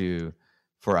 to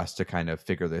for us to kind of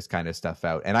figure this kind of stuff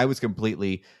out. And I was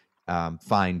completely,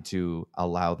 fine to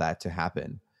allow that to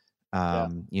happen. yeah.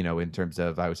 In terms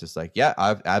of, I was just like, yeah,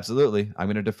 absolutely. I'm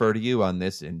going to defer to you on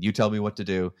this, and you tell me what to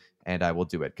do, and I will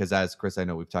do it. Because, as Chris, I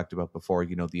know we've talked about before,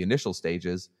 the initial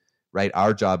stages, right?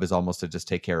 Our job is almost to just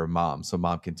take care of mom, so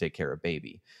mom can take care of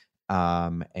baby.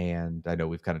 And I know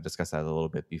we've kind of discussed that a little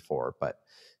bit before, but,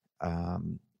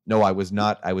 no, I was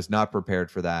not prepared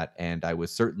for that, and I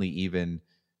was certainly even,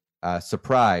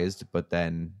 surprised, but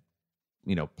then,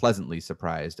 pleasantly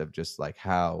surprised of just like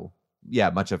how, yeah,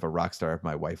 much of a rock star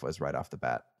my wife was right off the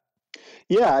bat.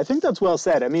 Yeah, I think that's well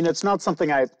said. I mean, it's not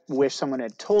something I wish someone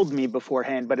had told me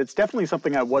beforehand, but it's definitely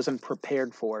something I wasn't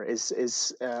prepared for.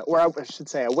 Or I should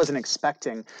say, I wasn't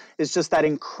expecting. Is just that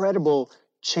incredible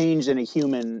change in a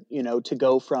human. To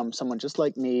go from someone just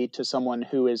like me to someone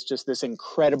who is just this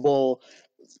incredible,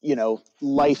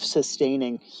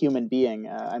 life-sustaining human being.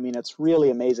 I mean, it's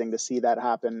really amazing to see that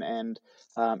happen, and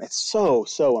it's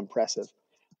so impressive.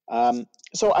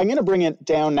 So I'm going to bring it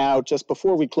down now, just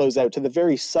before we close out, to the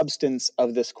very substance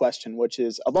of this question, which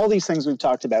is, of all these things we've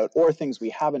talked about, or things we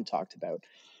haven't talked about,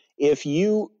 if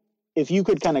you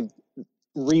could kind of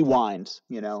rewind,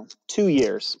 2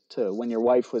 years to when your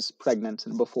wife was pregnant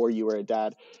and before you were a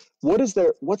dad, what's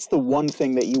the one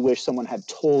thing that you wish someone had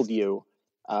told you,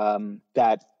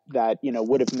 that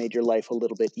would have made your life a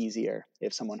little bit easier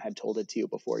if someone had told it to you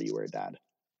before you were a dad?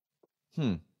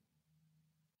 Hmm.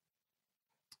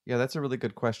 Yeah, that's a really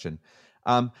good question.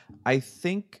 Um, I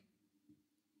think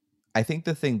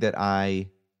the thing that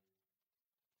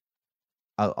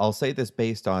I'll say this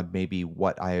based on maybe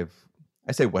I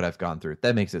say what I've gone through.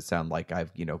 That makes it sound like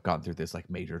I've, gone through this like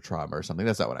major trauma or something.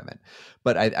 That's not what I meant.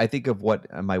 But I think of what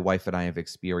my wife and I have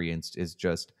experienced is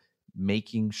just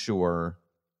making sure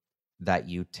that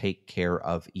you take care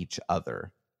of each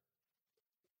other,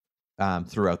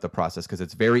 throughout the process, because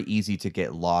it's very easy to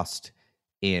get lost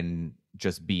in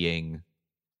just being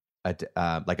like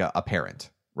a parent,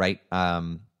 right?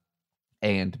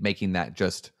 And making that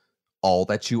just all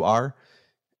that you are,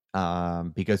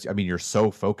 because I mean, you're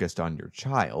so focused on your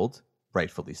child,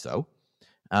 rightfully so.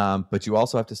 But you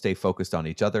also have to stay focused on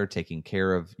each other, taking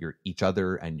care of each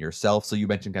other and yourself. So you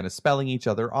mentioned kind of spelling each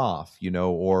other off,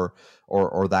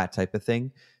 or that type of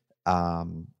thing.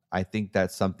 I think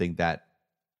that's something that,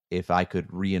 if I could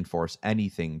reinforce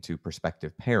anything to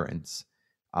prospective parents,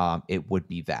 it would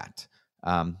be that,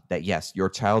 that yes, your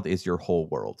child is your whole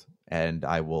world, and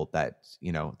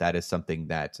that is something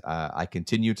that, I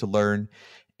continue to learn,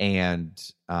 and,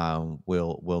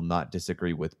 will not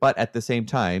disagree with. But at the same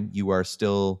time, you are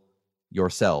still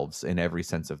yourselves in every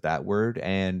sense of that word,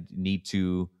 and need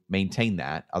to maintain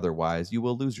that. Otherwise, you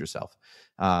will lose yourself.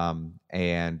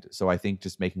 And so I think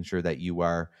just making sure that you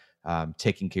are,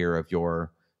 taking care of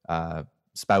your,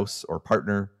 spouse or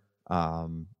partner,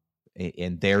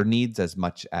 in their needs as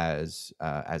much as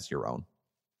your own.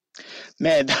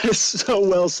 Man, that is so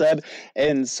well said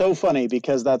and so funny,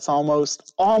 because that's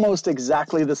almost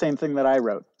exactly the same thing that I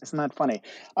wrote. Isn't that funny?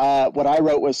 What I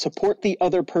wrote was, support the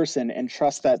other person and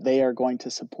trust that they are going to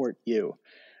support you.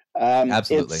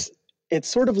 Absolutely. It's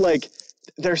sort of like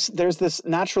there's this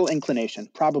natural inclination,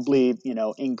 probably,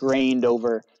 ingrained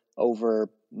over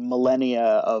millennia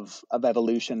of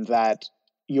evolution, that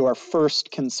your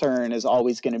first concern is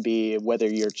always going to be whether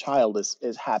your child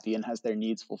is happy and has their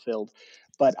needs fulfilled.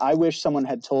 But I wish someone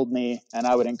had told me, and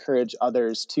I would encourage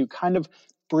others to kind of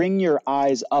bring your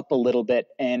eyes up a little bit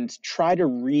and try to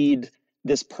read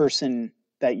this person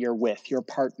that you're with, your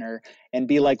partner, and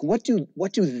be like, what do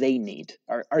they need?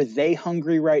 Are they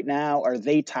hungry right now? Are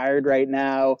they tired right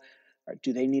now? Or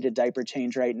do they need a diaper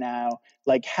change right now?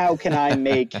 Like, how can I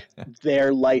make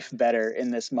their life better in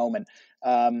this moment?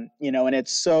 And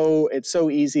it's so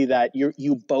easy that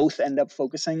you both end up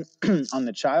focusing on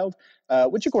the child,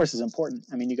 which of course is important.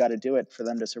 I mean, you got to do it for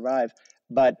them to survive.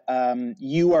 But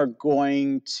you are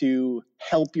going to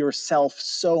help yourself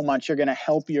so much. You're going to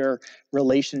help your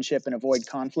relationship and avoid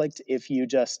conflict if you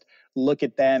just look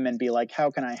at them and be like,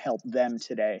 how can I help them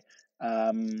today?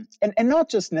 And not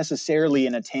just necessarily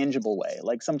in a tangible way.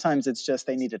 Like sometimes it's just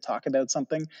they need to talk about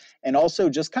something, and also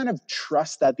just kind of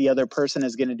trust that the other person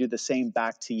is going to do the same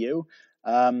back to you.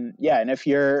 And if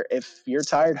you're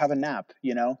tired, have a nap.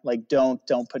 Like don't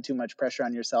put too much pressure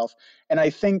on yourself. And I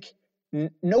think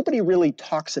nobody really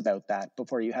talks about that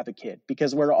before you have a kid,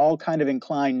 because we're all kind of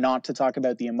inclined not to talk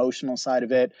about the emotional side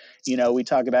of it. We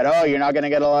talk about, oh, you're not going to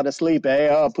get a lot of sleep, eh?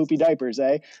 Oh, poopy diapers,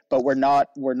 eh? But we're not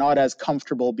as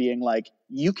comfortable being like,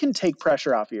 you can take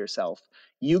pressure off of yourself.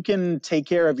 You can take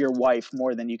care of your wife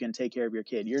more than you can take care of your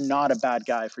kid. You're not a bad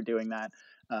guy for doing that.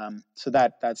 So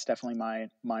that's definitely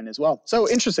mine as well. So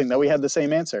interesting that we had the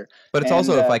same answer. But it's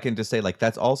also, if I can just say, like,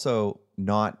 that's also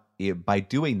not, by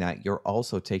doing that, you're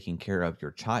also taking care of your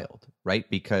child, right?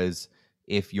 Because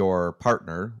if your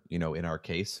partner, in our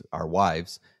case, our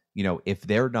wives, if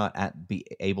they're not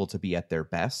able to be at their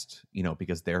best,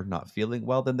 because they're not feeling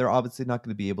well, then they're obviously not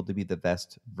going to be able to be the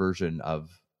best version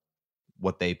of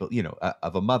what they,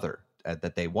 of a mother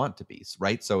that they want to be,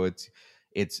 right? So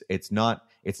it's not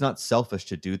selfish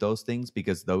to do those things,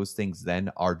 because those things then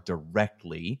are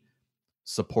directly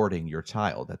supporting your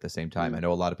child at the same time. I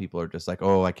know a lot of people are just like,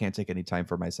 oh, I can't take any time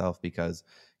for myself because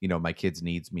my kids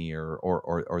needs me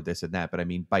or this and that. But I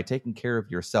mean, by taking care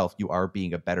of yourself, you are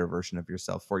being a better version of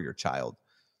yourself for your child.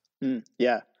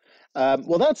 Yeah.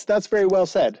 Well, that's very well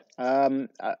said.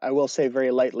 I will say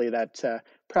very lightly that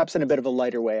perhaps in a bit of a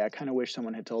lighter way, I kind of wish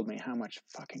someone had told me how much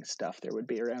fucking stuff there would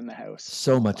be around the house.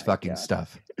 So much fucking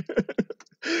stuff.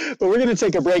 But we're going to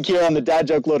take a break here on the Dad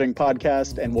Joke Loading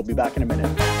podcast, and we'll be back in a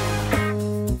minute.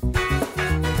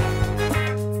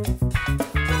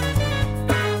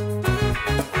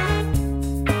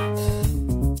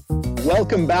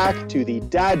 Welcome back to the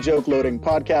Dad Joke Loading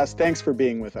podcast. Thanks for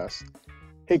being with us.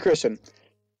 Hey, Christian,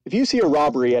 if you see a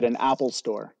robbery at an Apple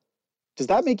store, does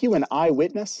that make you an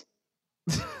eyewitness?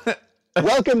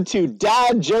 Welcome to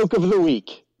Dad Joke of the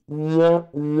Week.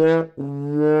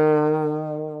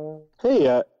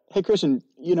 Hey, Christian,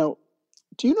 do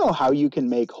you know how you can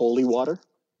make holy water?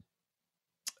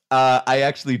 I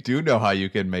actually do know how you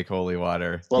can make holy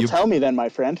water. Well, tell me then, my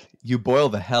friend. You boil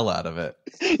the hell out of it.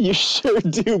 You sure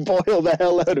do boil the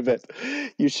hell out of it.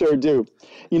 You sure do.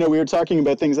 We were talking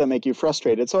about things that make you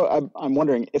frustrated. So I'm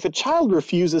wondering, if a child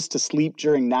refuses to sleep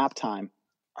during nap time,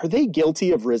 are they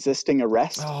guilty of resisting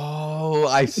arrest? Oh,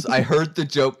 I heard the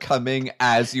joke coming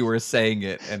as you were saying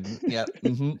it. And yeah,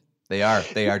 they are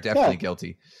definitely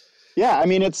guilty. Yeah, I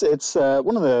mean, it's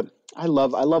one of the... I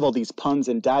love all these puns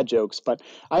and dad jokes, but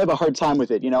I have a hard time with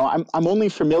it. I'm only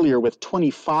familiar with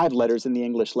 25 letters in the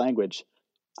English language.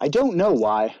 I don't know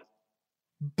why.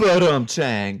 But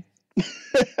Chang.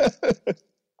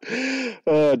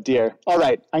 Oh dear. All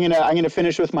right, I'm gonna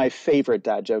finish with my favorite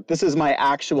dad joke. This is my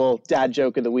actual dad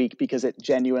joke of the week because it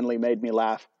genuinely made me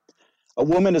laugh. A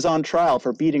woman is on trial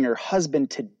for beating her husband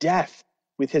to death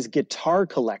with his guitar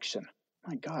collection.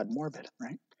 My God, morbid,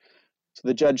 right? So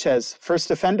the judge says,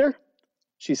 first offender?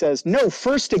 She says, no,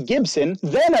 first a Gibson,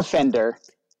 then a Fender.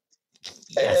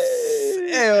 Yes.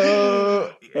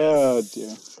 Oh,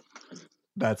 dear.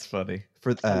 That's funny.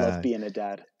 I love being a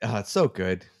dad. It's so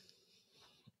good.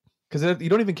 Because you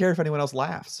don't even care if anyone else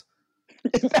laughs.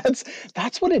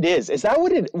 That's what it is. Is that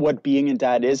what being a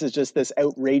dad is just this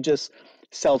outrageous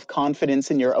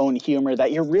self-confidence in your own humor,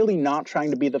 that you're really not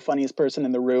trying to be the funniest person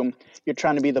in the room. You're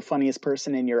trying to be the funniest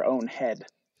person in your own head.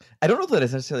 I don't know if that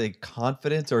is necessarily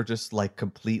confidence or just like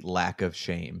complete lack of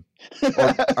shame.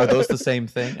 Or are those the same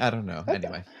thing? I don't know.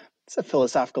 Anyway. It's a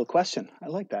philosophical question. I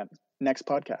like that. Next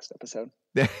podcast episode.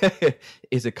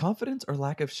 Is it confidence or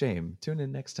lack of shame? Tune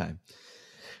in next time.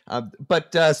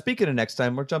 But speaking of next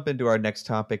time, we'll jump into our next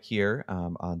topic here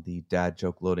on the Dad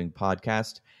Joke Loading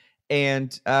podcast.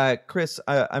 And Chris,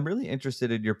 I'm really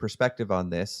interested in your perspective on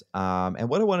this. And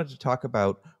what I wanted to talk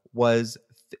about was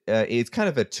it's kind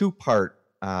of a two-part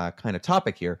kind of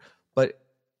topic here, but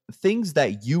things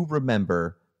that you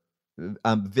remember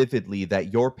vividly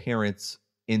that your parents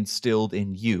instilled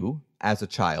in you as a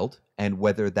child, and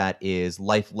whether that is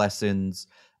life lessons,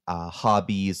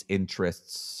 hobbies,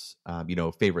 interests,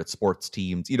 favorite sports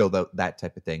teams, that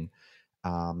type of thing.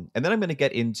 And then I'm going to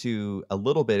get into a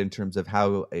little bit in terms of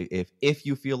how, if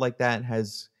you feel like that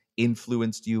has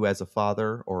influenced you as a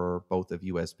father or both of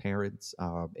you as parents,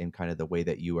 in kind of the way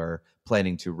that you are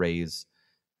planning to raise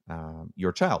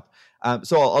your child.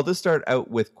 So I'll just start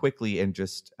out with quickly and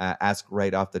just ask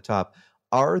right off the top: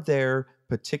 are there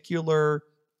particular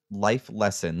life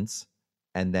lessons?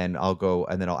 And then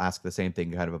I'll ask the same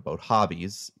thing kind of about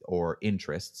hobbies or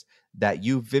interests that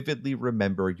you vividly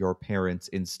remember your parents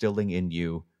instilling in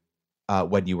you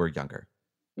when you were younger.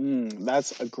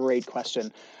 That's a great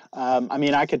question. I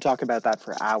mean, I could talk about that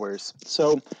for hours.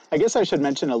 So I guess I should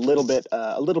mention a little bit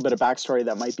of backstory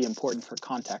that might be important for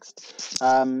context.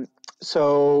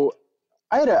 So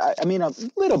I had a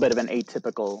little bit of an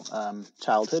atypical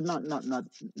childhood, not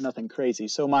nothing crazy.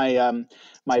 So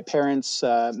my parents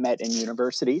met in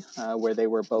university, where they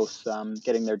were both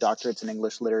getting their doctorates in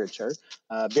English literature.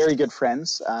 Very good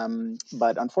friends,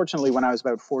 but unfortunately, when I was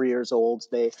about 4 years old,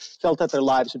 they felt that their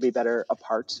lives would be better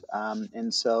apart,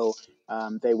 and so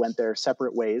they went their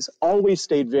separate ways. Always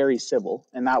stayed very civil,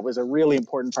 and that was a really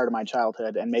important part of my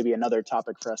childhood, and maybe another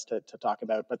topic for us to talk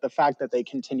about. But the fact that they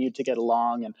continued to get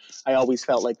along, and I always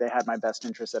felt like they had my best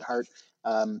interests at heart,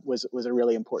 was a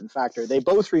really important factor. They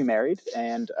both remarried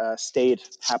and stayed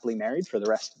happily married for the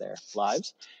rest of their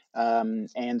lives.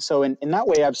 And so in that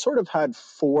way, I've sort of had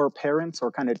four parents,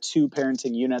 or kind of two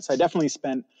parenting units. I definitely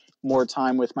spent more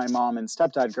time with my mom and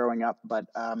stepdad growing up, but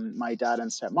my dad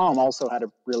and stepmom also had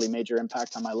a really major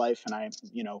impact on my life, and I,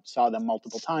 saw them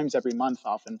multiple times every month,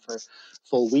 often for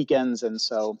full weekends, and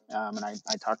so and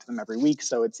I talk to them every week.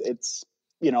 So it's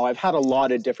I've had a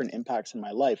lot of different impacts in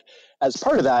my life. As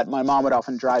part of that, my mom would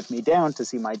often drive me down to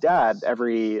see my dad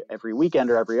every weekend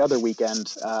or every other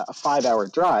weekend, a 5-hour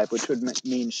drive, which would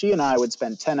mean she and I would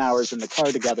spend 10 hours in the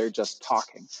car together just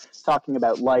talking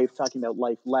about life, talking about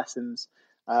life lessons.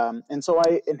 And so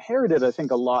I inherited, I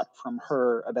think, a lot from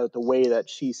her about the way that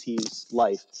she sees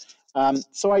life.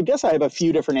 So I guess I have a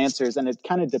few different answers, and it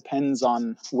kind of depends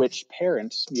on which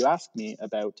parent you ask me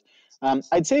about.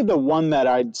 I'd say the one that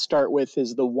I'd start with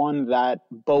is the one that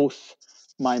both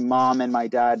my mom and my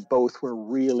dad both were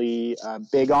really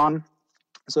big on.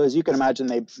 So as you can imagine,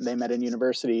 they met in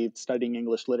university studying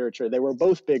English literature. They were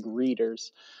both big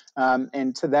readers.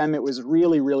 And to them, it was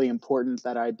really, really important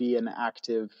that I be an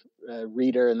active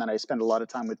reader and that I spend a lot of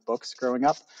time with books growing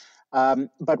up.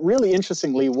 But really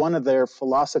interestingly, one of their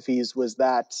philosophies was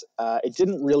that it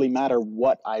didn't really matter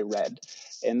what I read.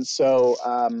 And so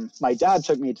my dad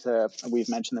took me to, we've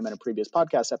mentioned them in a previous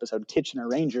podcast episode, Kitchener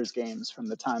Rangers games from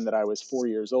the time that I was 4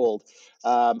 years old.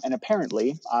 And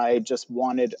apparently I just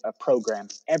wanted a program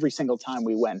every single time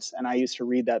we went. And I used to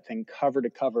read that thing cover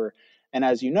to cover. And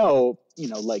as you know,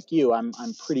 like you, I'm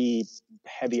pretty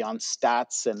heavy on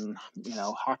stats and,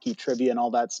 hockey trivia and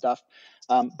all that stuff.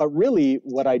 But really,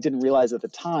 what I didn't realize at the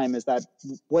time is that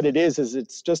what it is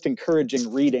it's just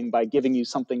encouraging reading by giving you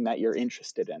something that you're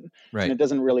interested in. Right. And it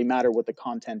doesn't really matter what the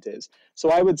content is.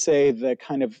 So I would say the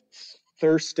kind of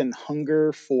thirst and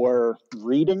hunger for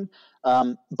reading,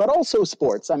 but also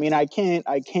sports. I mean, I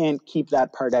can't keep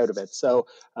that part out of it. So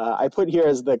I put here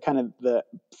as the kind of the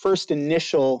first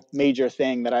initial major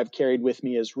thing that I've carried with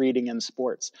me is reading and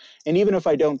sports. And even if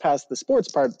I don't pass the sports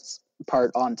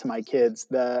part on to my kids,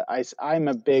 I'm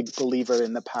a big believer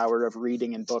in the power of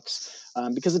reading and books,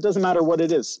 because it doesn't matter what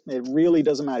it is. It really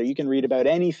doesn't matter. You can read about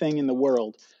anything in the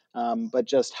world, but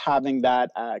just having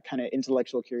that kind of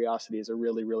intellectual curiosity is a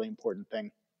really, really important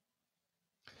thing.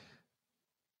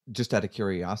 Just out of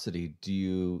curiosity,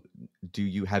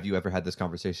 have you ever had this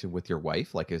conversation with your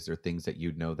wife? Like, is there things that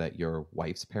that your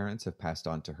wife's parents have passed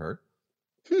on to her?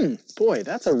 Boy,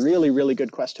 that's a really, really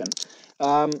good question.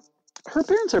 Her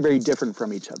parents are very different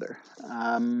from each other.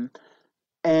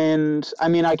 And I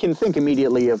mean, I can think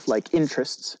immediately of like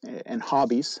interests and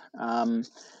hobbies.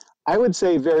 I would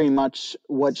say very much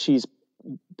what she's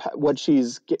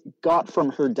got from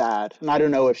her dad, and I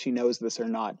don't know if she knows this or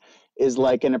not, is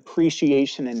like an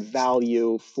appreciation and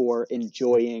value for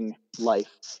enjoying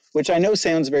life, which I know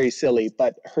sounds very silly,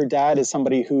 but her dad is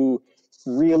somebody who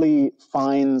really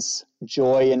finds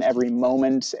joy in every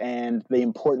moment, and the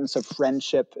importance of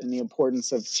friendship and the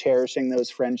importance of cherishing those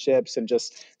friendships and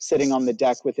just sitting on the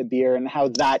deck with a beer, and how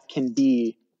that can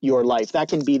be your life. That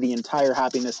can be the entire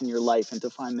happiness in your life, and to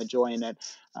find the joy in it.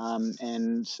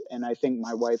 And I think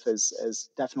my wife has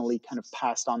definitely kind of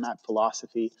passed on that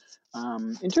philosophy.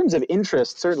 In terms of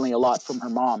interest, certainly a lot from her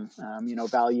mom.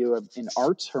 Value in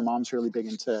art. Her mom's really big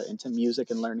into music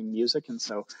and learning music, and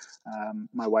so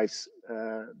my wife's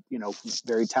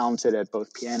very talented at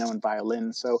both piano and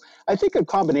violin. So I think a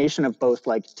combination of both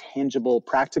like tangible,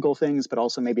 practical things, but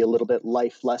also maybe a little bit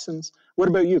life lessons. What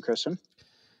about you, Christian?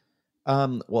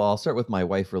 Well, I'll start with my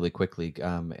wife really quickly,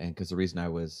 and because the reason I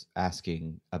was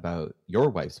asking about your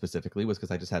wife specifically was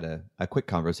because I just had a quick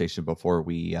conversation before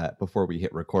we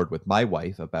hit record with my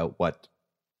wife about what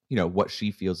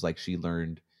she feels like she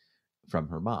learned from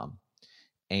her mom,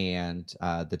 and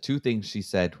the two things she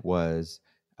said was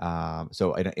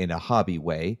so in a hobby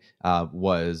way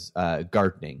was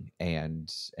gardening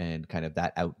and kind of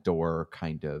that outdoor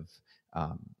kind of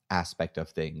aspect of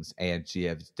things, and she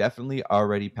has definitely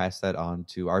already passed that on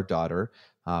to our daughter.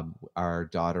 Our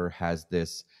daughter has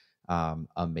this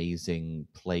amazing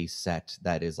play set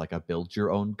that is like a build your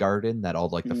own garden, that all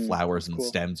like the flowers and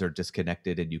stems are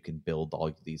disconnected and you can build all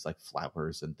these like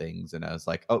flowers and things. And I was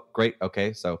like, oh great,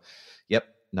 okay, so yep,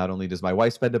 not only does my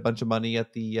wife spend a bunch of money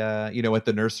at the at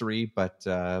the nursery, but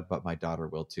my daughter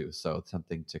will too. So it's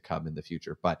something to come in the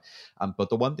future. But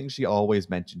the one thing she always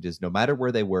mentioned is no matter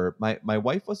where they were, my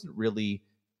wife wasn't really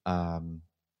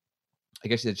I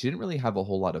guess she said she didn't really have a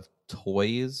whole lot of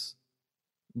toys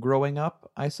growing up,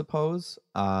 I suppose.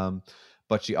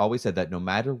 But she always said that no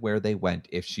matter where they went,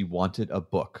 if she wanted a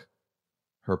book,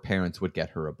 her parents would get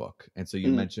her a book. And so you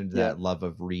mentioned that love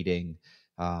of reading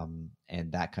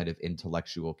and that kind of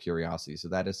intellectual curiosity. So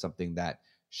that is something that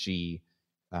she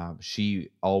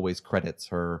always credits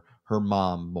her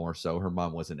mom more so. Her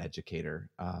mom was an educator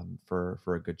for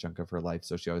a good chunk of her life,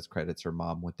 so she always credits her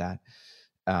mom with that.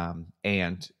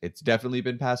 And it's definitely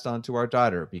been passed on to our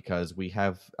daughter, because we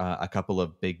have a couple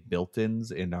of big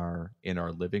built-ins in our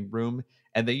living room,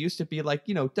 and they used to be like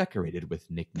decorated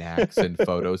with knickknacks and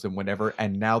photos and whatever,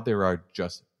 and now there are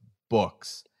just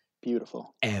books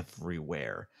beautiful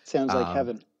everywhere. Sounds like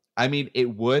heaven. I mean,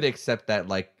 it would, except that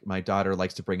like my daughter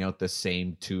likes to bring out the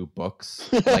same two books,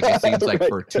 like it seems like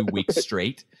for 2 weeks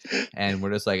straight, and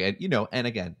we're just like, and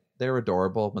again, they're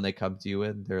adorable when they come to you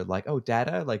and they're like, oh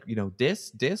dada, like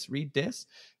this read this,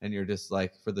 and you're just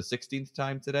like, for the 16th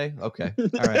time today, okay,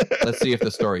 all right, let's see if the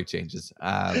story changes.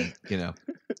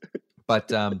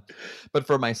 But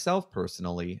for myself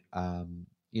personally,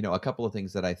 a couple of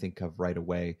things that I think of right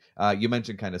away. You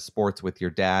mentioned kind of sports with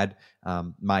your dad.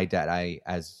 My dad,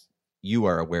 as you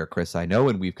are aware, Chris, I know,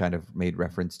 and we've kind of made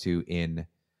reference to in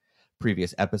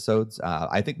previous episodes.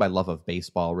 I think my love of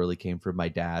baseball really came from my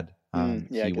dad.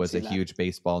 He was a huge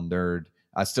baseball nerd.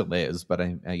 Still is, but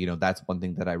that's one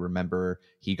thing that I remember.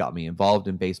 He got me involved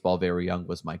in baseball very young,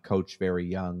 was my coach very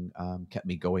young, kept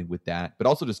me going with that, but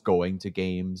also just going to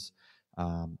games.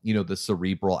 The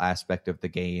cerebral aspect of the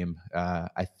game.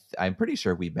 I'm pretty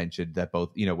sure we mentioned that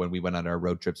both, when we went on our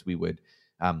road trips, we would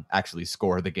actually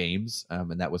score the games.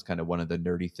 And that was kind of one of the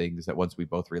nerdy things that once we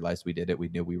both realized we did it, we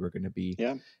knew we were going to be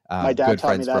my dad good taught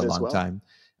friends me that for a as long well. time.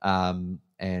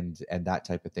 And that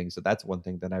type of thing. So that's one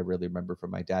thing that I really remember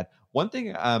from my dad. One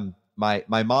thing,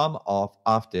 my mom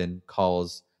often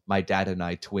calls my dad and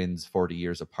I twins 40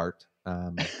 years apart.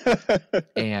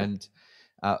 And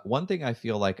one thing I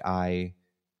feel like I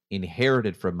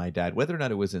inherited from my dad, whether or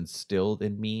not it was instilled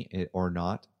in me or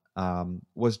not,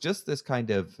 was just this kind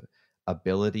of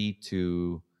ability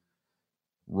to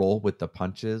roll with the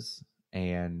punches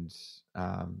and,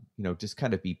 just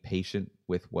kind of be patient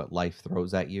with what life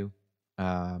throws at you.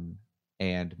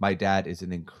 And my dad is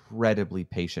an incredibly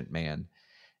patient man,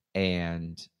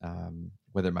 and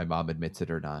whether my mom admits it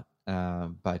or not,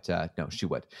 but no, she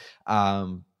would.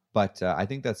 But I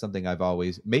think that's something I've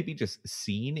always maybe just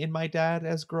seen in my dad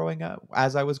as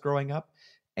I was growing up,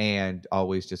 and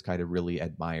always just kind of really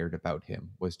admired about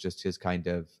him, was just his kind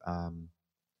of,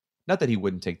 not that he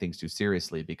wouldn't take things too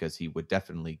seriously, because he would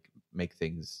definitely make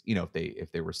things,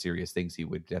 if they were serious things, he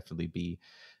would definitely be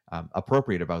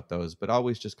appropriate about those, but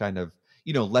always just kind of,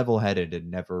 level-headed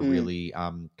and never really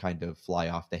kind of fly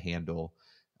off the handle,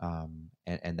 and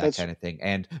that kind of thing.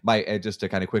 And my just to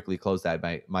kind of quickly close that,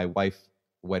 my wife,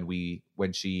 when we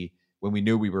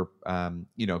knew we were going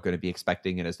to be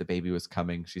expecting it, as the baby was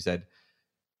coming, she said,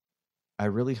 I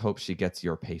really hope she gets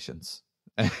your patience.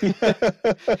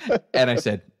 And I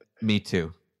said, me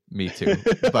too.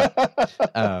 But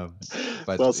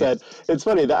well said. Yeah. It's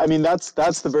funny that, I mean, that's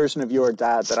the version of your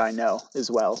dad that I know as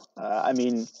well. I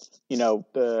mean,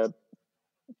 there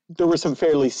were some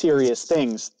fairly serious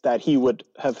things that he would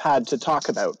have had to talk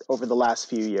about over the last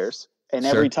few years. And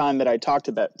Sure. every time that I talked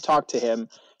to him,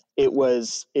 it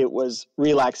was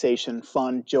relaxation,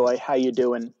 fun, joy. How you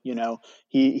doing? You know,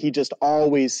 he just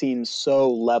always seems so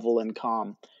level and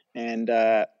calm. And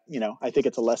you know, I think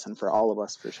it's a lesson for all of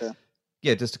us for sure.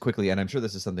 Yeah, just quickly, and I'm sure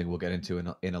this is something we'll get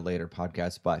into in a later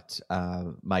podcast, but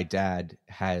my dad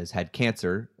has had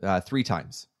cancer 3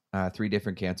 times, 3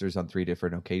 different cancers on 3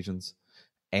 different occasions.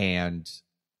 And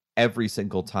every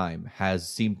single time has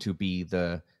seemed to be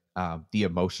the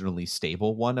emotionally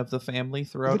stable one of the family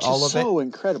throughout Which is all of it. so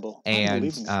incredible. And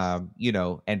Unbelievable. you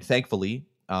know, and thankfully,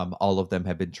 all of them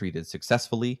have been treated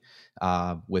successfully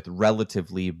with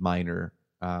relatively minor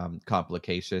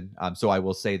complication. So I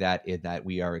will say that in that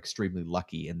we are extremely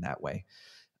lucky in that way.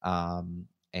 Um,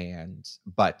 and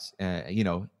but you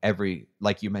know,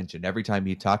 like you mentioned, every time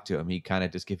you talk to him, he kind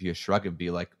of just give you a shrug and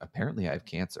be like, apparently I have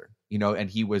cancer, you know. And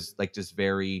he was like just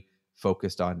very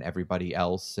focused on everybody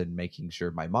else and making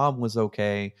sure my mom was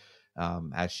okay,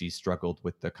 as she struggled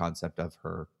with the concept of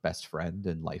her best friend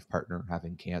and life partner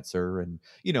having cancer, and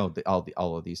you know,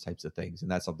 all of these types of things. And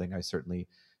that's something I certainly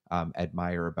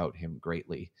admire about him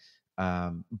greatly.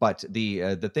 But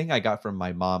the thing I got from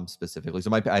my mom specifically,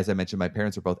 so as I mentioned, my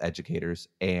parents are both educators,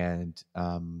 and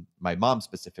my mom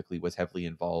specifically was heavily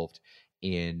involved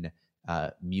in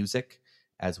music,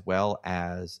 as well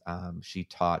as she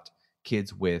taught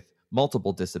kids with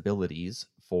multiple disabilities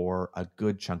for a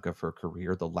good chunk of her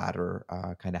career, the latter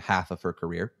kind of half of her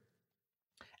career.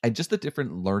 And just the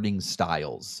different learning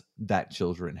styles that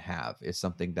children have is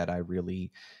something that I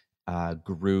really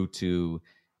grew to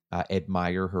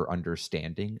admire her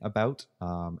understanding about.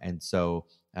 And so,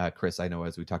 Chris, I know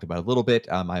as we talked about a little bit,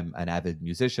 I'm an avid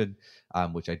musician,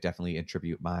 which I definitely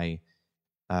attribute my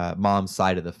mom's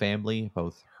side of the family,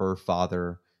 both her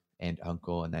father and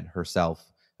uncle, and then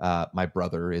herself. My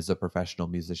brother is a professional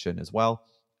musician as well.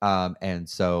 And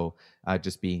so,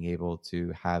 just being able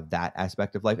to have that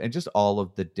aspect of life and just all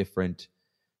of the different,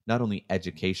 not only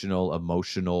educational,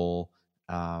 emotional,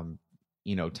 um,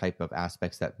 you know, type of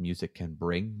aspects that music can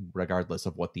bring, regardless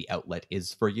of what the outlet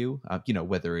is for you. You know,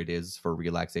 whether it is for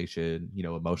relaxation, you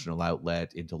know, emotional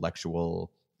outlet,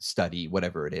 intellectual study,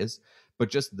 whatever it is, but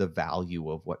just the value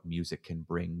of what music can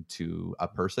bring to a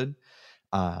person.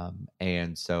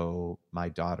 And so my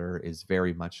daughter is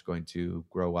very much going to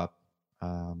grow up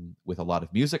with a lot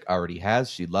of music, already has.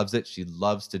 She loves it. She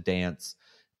loves to dance.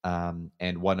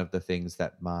 And one of the things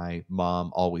that my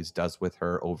mom always does with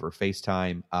her over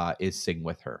FaceTime is sing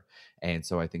with her. And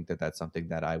so I think that that's something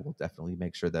that I will definitely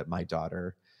make sure that my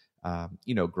daughter,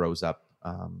 you know, grows up,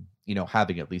 you know,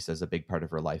 having at least as a big part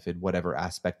of her life in whatever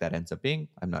aspect that ends up being.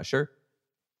 I'm not sure.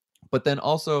 But then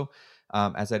also,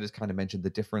 as I just kind of mentioned, the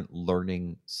different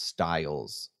learning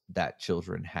styles that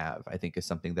children have, I think is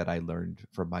something that I learned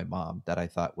from my mom that I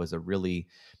thought was a really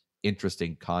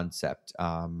interesting concept.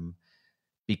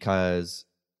 Because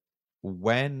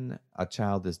when a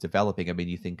child is developing, I mean,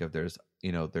 you think of there's,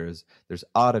 you know, there's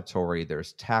auditory,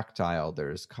 there's tactile,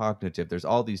 there's cognitive, there's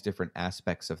all these different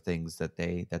aspects of things that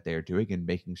they are doing, and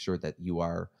making sure that you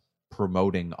are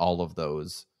promoting all of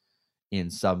those in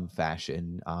some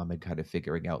fashion, and kind of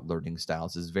figuring out learning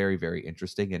styles is very, very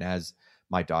interesting. And as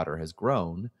my daughter has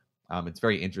grown, it's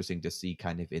very interesting to see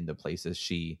kind of in the places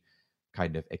she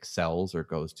kind of excels or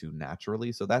goes to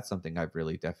naturally. So that's something I've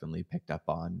really definitely picked up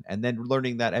on. And then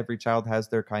learning that every child has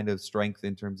their kind of strength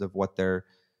in terms of what their,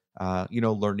 you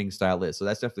know, learning style is. So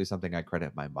that's definitely something I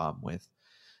credit my mom with,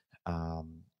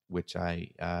 which I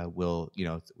will, you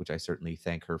know, which I certainly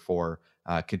thank her for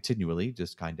continually.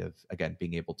 Just kind of again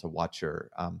being able to watch her,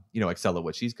 you know, excel at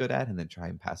what she's good at, and then try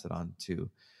and pass it on to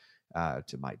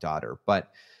my daughter.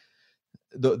 But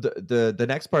the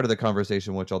next part of the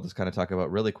conversation, which I'll just kind of talk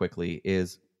about really quickly,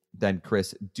 is then,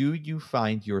 Chris, do you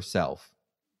find yourself,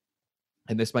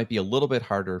 and this might be a little bit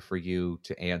harder for you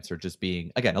to answer, just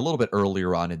being again a little bit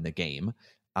earlier on in the game,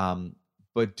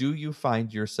 but do you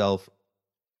find yourself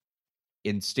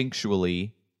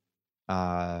instinctually,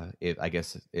 it I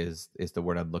guess is the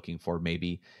word I'm looking for,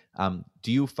 maybe,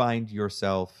 do you find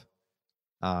yourself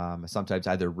sometimes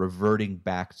either reverting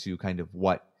back to kind of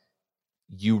what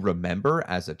you remember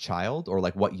as a child, or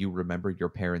like what you remember your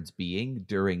parents being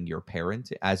during your parent,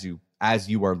 as you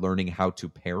are learning how to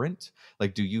parent?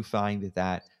 Like, do you find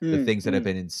that the things that have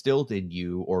been instilled in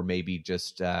you, or maybe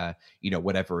just you know,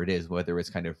 whatever it is, whether it's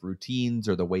kind of routines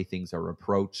or the way things are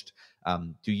approached,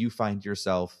 do you find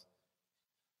yourself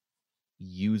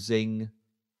using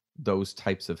those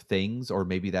types of things, or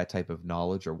maybe that type of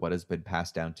knowledge, or what has been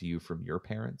passed down to you from your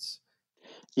parents?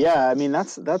 Yeah, I mean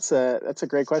that's a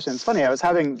great question. It's funny. I was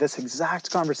having this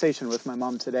exact conversation with my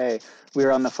mom today. We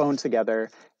were on the phone together,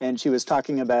 and she was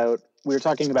talking about we were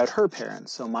talking about her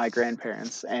parents, so my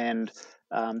grandparents, and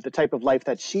the type of life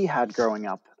that she had growing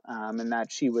up, and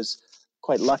that she was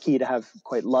quite lucky to have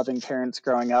quite loving parents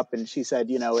growing up. And she said,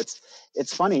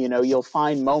 it's funny, you'll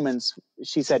find moments.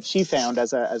 She said she found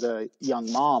as a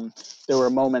young mom, there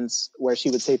were moments where she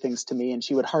would say things to me, and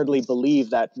she would hardly believe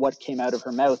that what came out of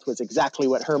her mouth was exactly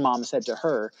what her mom said to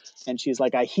her. And she's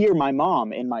like, I hear my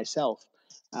mom in myself.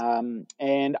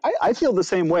 And I feel the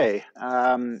same way.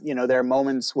 There are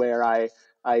moments where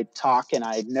I talk and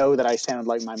I know that I sound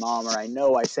like my mom, or I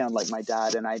know I sound like my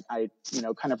dad, and I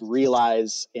kind of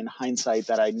realize in hindsight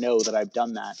that I know that I've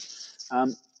done that.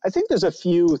 I think there's a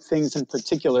few things in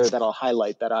particular that I'll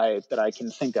highlight that I can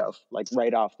think of, like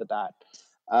right off the bat.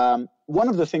 One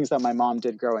of the things that my mom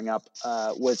did growing up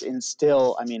was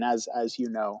instill, I mean, as you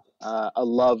know, a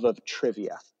love of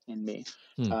trivia in me.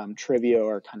 Trivia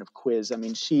or kind of quiz. I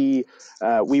mean,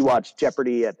 we watched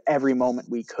Jeopardy at every moment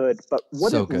we could, but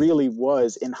what So it good. really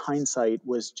was in hindsight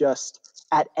was just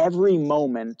at every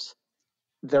moment,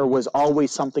 there was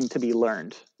always something to be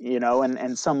learned,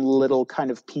 and some little kind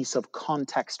of piece of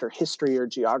context or history or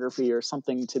geography or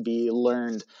something to be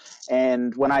learned.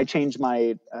 And when I changed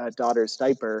my daughter's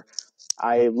diaper,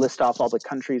 I list off all the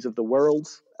countries of the world.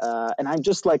 And I'm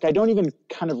just like, I don't even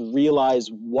kind of realize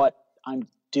what I'm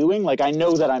doing. Like, I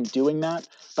know that I'm doing that,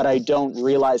 but I don't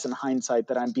realize in hindsight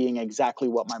that I'm being exactly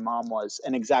what my mom was,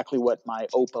 and exactly what my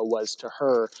Opa was to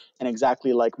her, and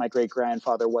exactly like my great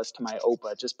grandfather was to my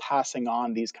Opa, just passing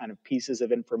on these kind of pieces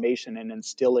of information and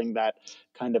instilling that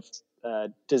kind of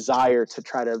desire to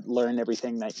try to learn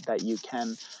everything that you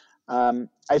can.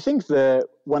 I think the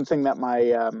one thing that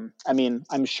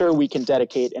I'm sure we can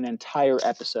dedicate an entire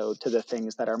episode to the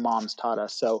things that our moms taught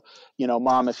us. So,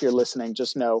 Mom, if you're listening,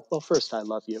 just know, well, first, I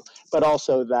love you, but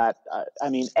also that,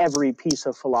 every piece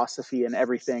of philosophy and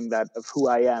everything of who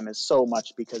I am is so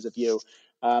much because of you.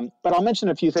 But I'll mention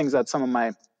a few things that some of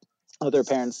my other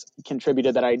parents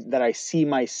contributed that I see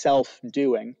myself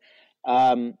doing.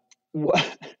 Um,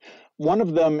 One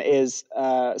of them is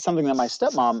something that my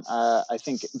stepmom, I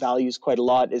think, values quite a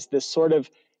lot, is this sort of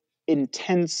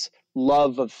intense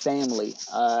love of family.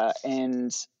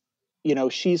 And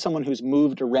she's someone who's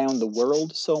moved around the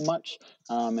world so much,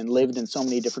 and lived in so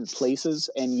many different places,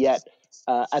 and yet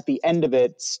at the end of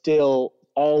it, still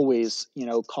always,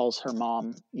 calls her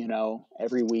mom,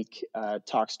 every week,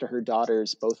 talks to her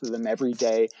daughters, both of them every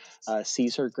day,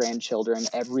 sees her grandchildren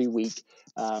every week,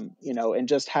 and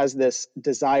just has this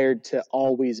desire to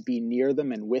always be near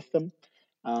them and with them.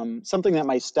 Something that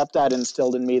my stepdad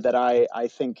instilled in me that I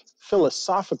think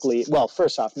philosophically, well,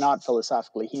 first off, not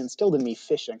philosophically, he instilled in me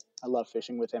fishing. I love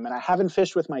fishing with him, and I haven't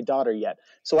fished with my daughter yet.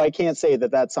 So I can't say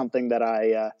that that's something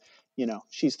that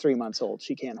she's 3 months old.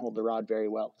 She can't hold the rod very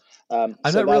well. I'm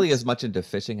So not really as that's, much into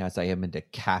fishing as I am into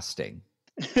casting.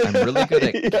 I'm really good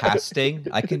at yeah. casting.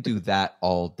 I can do that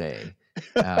all day.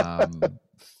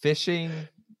 Fishing,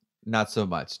 not so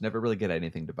much. Never really get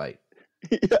anything to bite.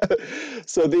 Yeah.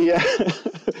 So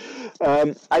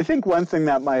I think one thing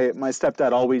that my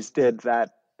stepdad always did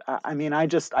that,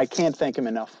 I can't thank him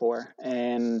enough for,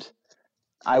 and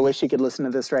I wish he could listen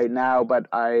to this right now, but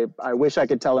I wish I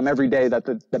could tell him every day that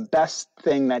the best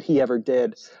thing that he ever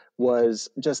did was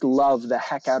just love the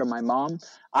heck out of my mom.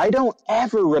 I don't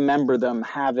ever remember them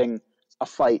having a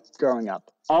fight growing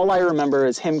up. All I remember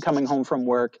is him coming home from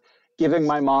work, giving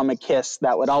my mom a kiss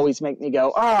that would always make me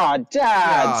go, "Oh, Dad,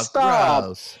 Yeah, stop."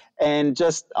 gross. And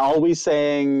just always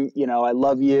saying, I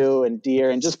love you and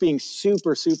dear, and just being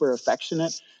super, super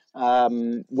affectionate,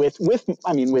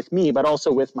 with me, but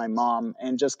also with my mom,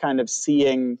 and just kind of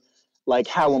seeing like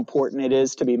how important it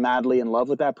is to be madly in love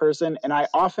with that person. And I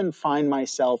often find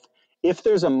myself, if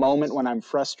there's a moment when I'm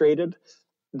frustrated,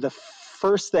 the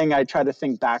first thing I try to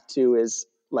think back to is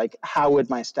like, how would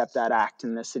my stepdad act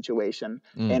in this situation?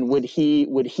 And would he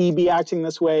be acting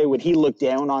this way? Would he look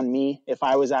down on me if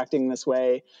I was acting this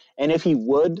way? And if he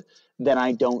would, then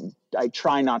I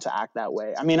try not to act that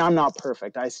way. I mean, I'm not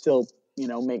perfect. I still,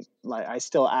 I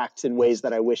still act in ways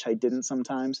that I wish I didn't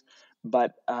sometimes.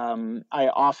 But I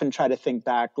often try to think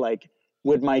back, like,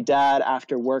 would my dad,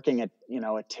 after working a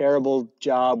terrible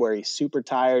job where he's super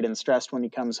tired and stressed when he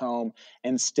comes home,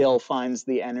 and still finds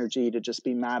the energy to just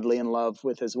be madly in love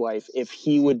with his wife, if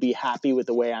he would be happy with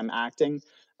the way I'm acting,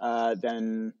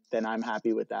 then I'm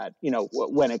happy with that,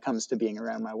 when it comes to being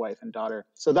around my wife and daughter.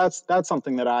 So that's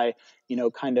something that I,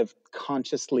 kind of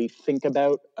consciously think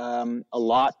about a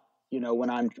lot, when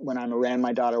I'm around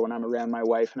my daughter, when I'm around my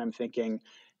wife, and I'm thinking,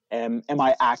 am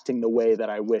I acting the way that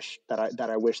I wish that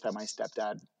my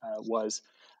stepdad was?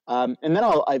 And then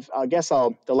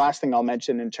the last thing I'll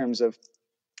mention in terms of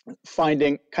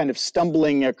finding, kind of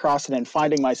stumbling across it and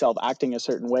finding myself acting a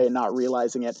certain way and not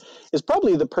realizing it, is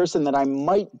probably the person that I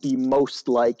might be most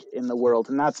like in the world.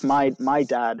 And that's my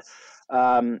dad,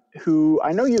 who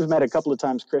I know you've met a couple of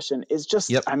times, Christian, is just,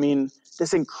 Yep. I mean,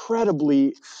 this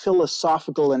incredibly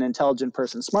philosophical and intelligent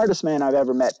person, smartest man I've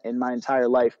ever met in my entire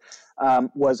life.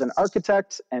 Was an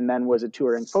architect and then was a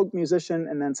touring folk musician,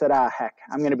 and then said, heck,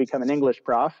 I'm going to become an English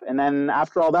prof. And then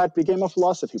after all that, became a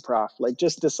philosophy prof. Like,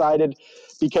 just decided,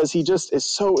 because he just is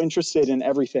so interested in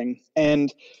everything.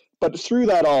 But through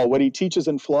that all, what he teaches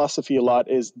in philosophy a lot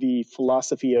is the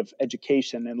philosophy of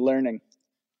education and learning.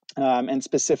 And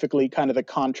specifically kind of the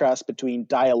contrast between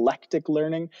dialectic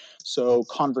learning, so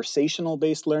conversational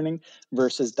based learning,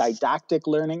 versus didactic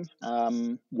learning,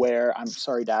 where, I'm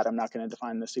sorry, Dad, I'm not going to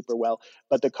define this super well,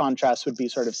 but the contrast would be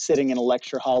sort of sitting in a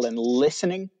lecture hall and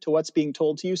listening to what's being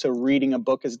told to you. So reading a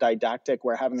book is didactic,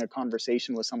 where having a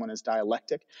conversation with someone is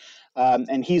dialectic.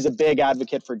 And he's a big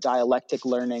advocate for dialectic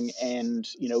learning and,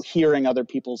 hearing other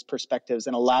people's perspectives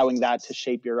and allowing that to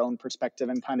shape your own perspective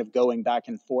and kind of going back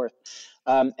and forth.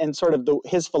 And sort of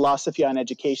his philosophy on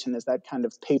education is that kind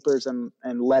of papers and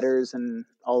letters and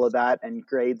all of that and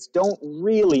grades don't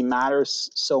really matter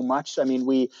so much. I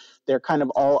mean, they're kind of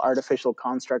all artificial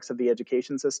constructs of the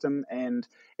education system, and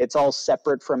it's all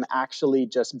separate from actually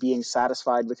just being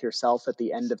satisfied with yourself at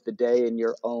the end of the day in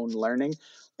your own learning.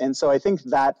 And so I think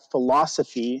that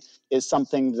philosophy is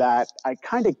something that I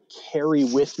kind of carry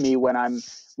with me when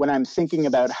I'm thinking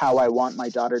about how I want my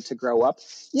daughter to grow up.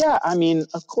 Yeah, I mean,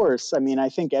 of course. I mean, I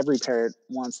think every parent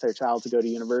wants their child to go to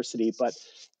university, but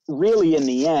really in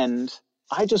the end,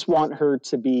 I just want her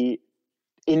to be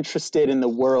interested in the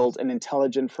world and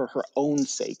intelligent for her own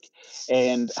sake,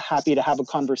 and happy to have a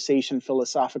conversation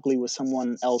philosophically with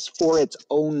someone else for its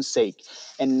own sake,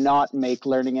 and not make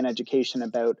learning and education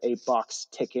about a box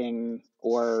ticking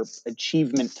or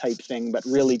achievement type thing, but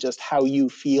really just how you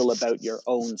feel about your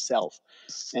own self.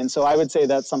 And so I would say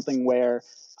that's something where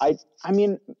I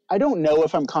mean, I don't know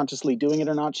if I'm consciously doing it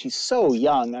or not. She's so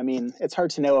young. I mean, it's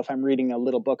hard to know if I'm reading a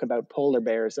little book about polar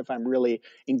bears, if I'm really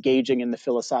engaging in the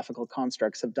philosophical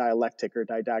constructs of dialectic or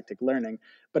didactic learning.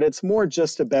 But it's more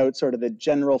just about sort of the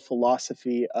general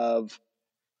philosophy of,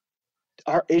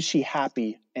 is she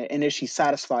happy and is she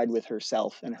satisfied with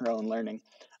herself and her own learning?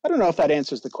 I don't know if that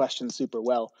answers the question super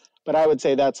well, but I would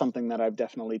say that's something that I've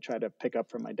definitely tried to pick up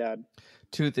from my dad.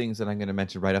 Two things that I'm going to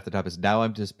mention right off the top is, now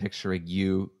I'm just picturing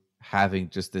you having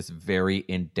just this very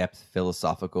in-depth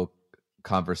philosophical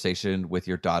conversation with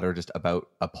your daughter just about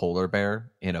a polar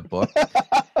bear in a book.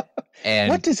 And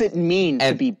what does it mean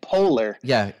to be polar?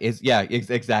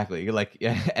 Exactly. Like,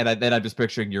 yeah, and then I'm just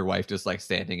picturing your wife just like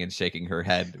standing and shaking her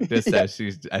head just Yeah.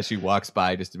 as she walks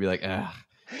by, just to be like, ugh.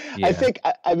 Yeah. I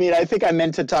think I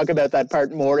meant to talk about that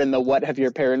part more in the what have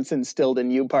your parents instilled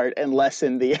in you part, and less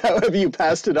in the how have you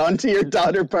passed it on to your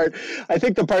daughter part. I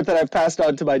think the part that I've passed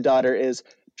on to my daughter is,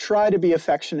 try to be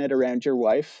affectionate around your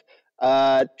wife.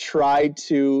 Try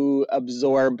to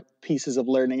absorb pieces of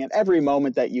learning at every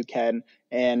moment that you can,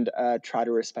 and try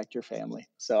to respect your family.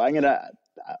 So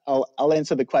I'll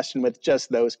answer the question with just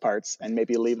those parts and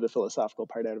maybe leave the philosophical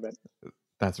part out of it.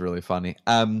 That's really funny.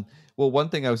 Well, one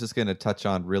thing I was just going to touch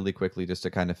on really quickly, just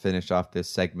to kind of finish off this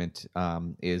segment,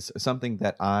 is something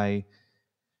that I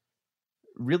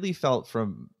really feel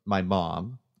from my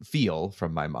mom,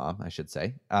 I should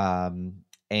say,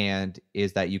 and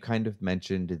is that you kind of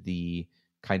mentioned the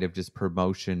kind of just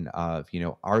promotion of,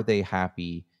 are they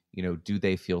happy? Do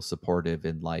they feel supportive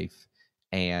in life?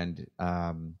 And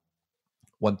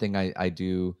one thing I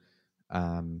do,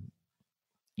 um,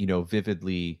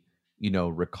 vividly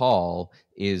recall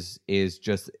is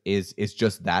just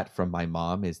that from my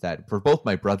mom, is that for both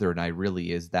my brother and I,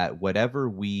 really is that whatever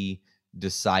we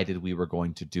decided we were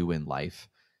going to do in life,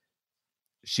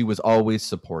 she was always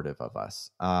supportive of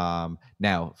us.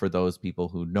 Now, for those people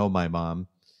who know my mom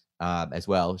as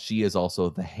well, she is also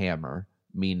the hammer,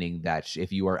 meaning that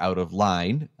if you are out of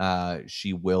line,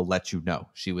 she will let you know.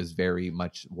 She was very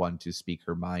much one to speak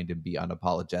her mind and be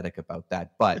unapologetic about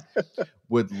that, but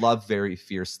would love very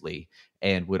fiercely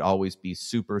and would always be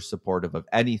super supportive of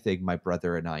anything my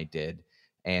brother and I did,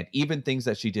 and even things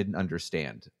that she didn't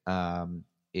understand.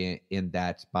 In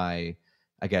that, my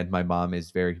mom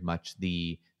is very much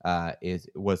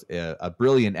was a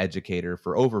brilliant educator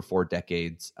for over 4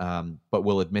 decades, but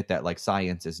will admit that like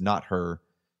science is not her,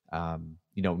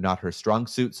 not her strong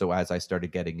suit. So as I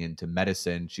started getting into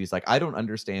medicine, she's like, I don't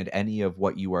understand any of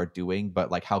what you are doing,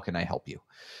 but like, how can I help you?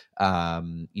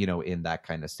 In that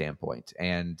kind of standpoint.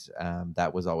 And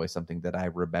that was always something that I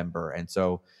remember. And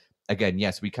so again,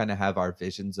 yes, we kind of have our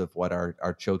visions of what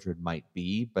our children might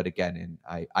be, but again,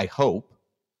 and I hope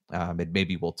And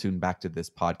maybe we'll tune back to this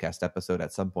podcast episode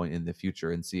at some point in the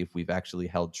future and see if we've actually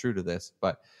held true to this.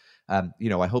 But,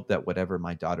 I hope that whatever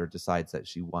my daughter decides that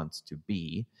she wants to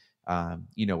be,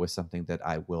 is something that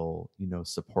I will,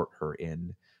 support her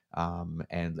in,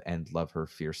 and love her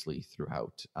fiercely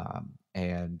throughout.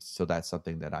 And so that's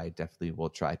something that I definitely will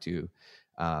try to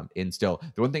instill.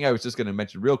 The one thing I was just going to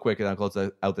mention real quick, and I'll close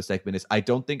out the segment, is I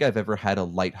don't think I've ever had a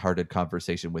lighthearted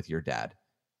conversation with your dad.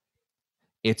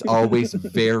 It's always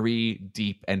very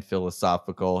deep and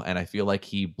philosophical, and I feel like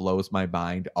he blows my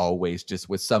mind always just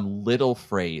with some little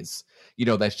phrase,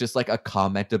 that's just like a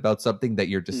comment about something that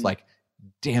you're just like,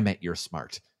 damn it, you're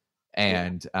smart.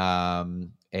 And he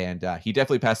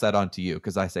definitely passed that on to you,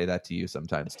 because I say that to you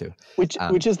sometimes too. Which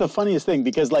is the funniest thing,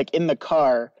 because like in the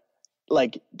car,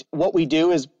 like what we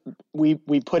do is we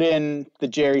put in the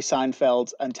Jerry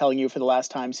Seinfeld "I'm Telling You for the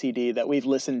Last Time" CD that we've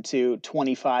listened to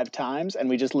 25 times, and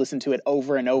we just listen to it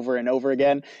over and over and over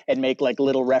again and make like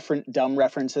little dumb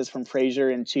references from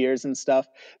Frasier and Cheers and stuff.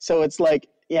 So it's like,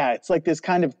 yeah, it's like this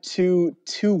kind of two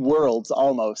worlds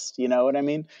almost, you know what I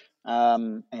mean?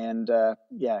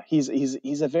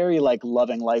 He's a very like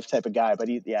loving life type of guy, but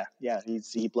he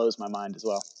blows my mind as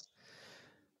well.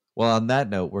 Well, on that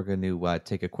note, we're going to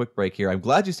take a quick break here. I'm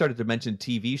glad you started to mention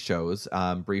TV shows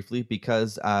briefly,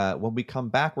 because when we come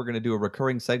back, we're going to do a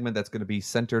recurring segment that's going to be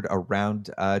centered around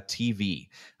TV.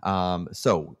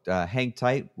 So hang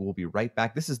tight. We'll be right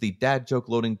back. This is the Dad Joke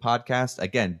Loading Podcast.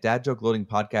 Again,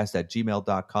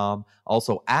 dadjokeloadingpodcast@gmail.com.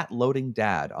 Also at Loading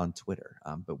Dad on Twitter.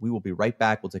 But we will be right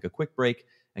back. We'll take a quick break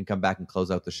and come back and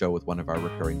close out the show with one of our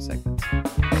recurring segments.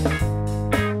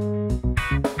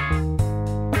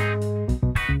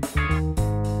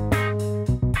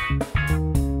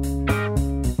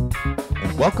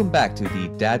 Welcome back to the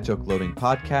Dad Joke Loading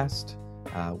Podcast.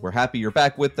 We're happy you're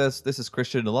back with us. This is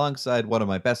Christian alongside one of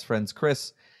my best friends,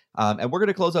 Chris. And we're going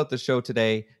to close out the show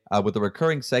today with a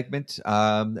recurring segment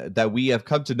that we have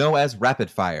come to know as Rapid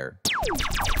Fire.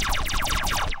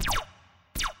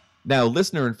 Now,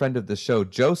 listener and friend of the show,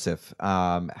 Joseph,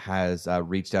 has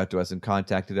reached out to us and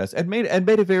contacted us and made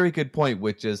a very good point,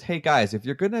 which is, hey guys, if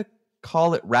you're going to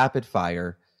call it Rapid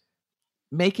Fire,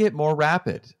 make it more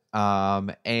rapid.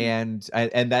 And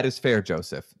that is fair,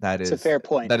 Joseph. It's a fair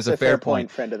point. That is a fair point,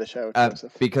 friend of the show,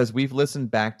 Joseph. Because we've listened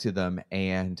back to them,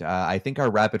 and I think our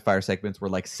rapid fire segments were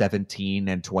like 17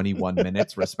 and 21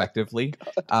 minutes respectively,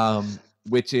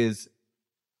 which is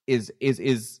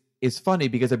funny,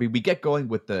 because I mean, we get going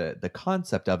with the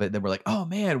concept of it, and then we're like, oh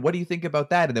man, what do you think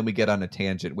about that? And then we get on a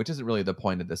tangent, which isn't really the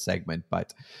point of the segment.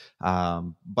 But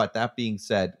that being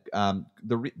said,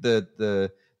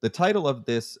 the title of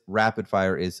this rapid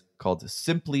fire is called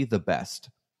Simply the Best.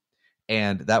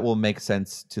 And that will make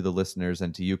sense to the listeners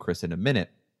and to you, Chris, in a minute.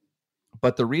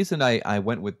 But the reason I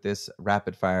went with this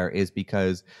rapid fire is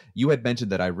because you had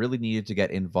mentioned that I really needed to get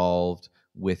involved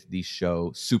with the show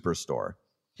Superstore.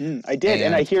 I did,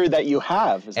 and I hear that you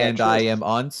have. Is that true? I am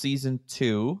on season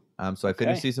 2. So I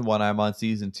finished season 1. I'm on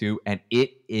season 2, and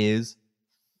it is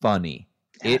funny.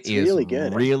 It is really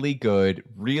good. Really good,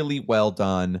 really well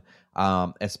done.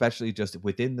 Especially just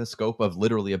within the scope of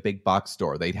literally a big box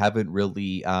store. They haven't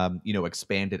really,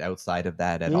 expanded outside of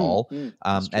that at all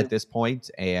at this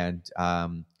point. And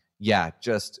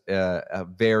just a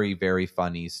very, very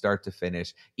funny start to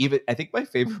finish. Even I think my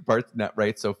favorite part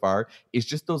right so far is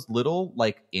just those little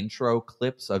like intro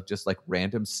clips of just like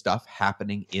random stuff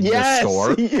happening in the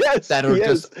store that are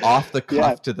just off the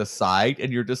cuff to the side,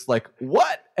 and you're just like,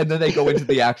 what? And then they go into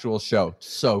the actual show.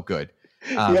 So good.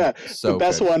 The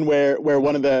best one where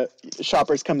one of the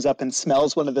shoppers comes up and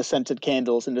smells one of the scented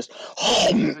candles and just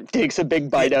takes a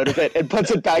big bite out of it and puts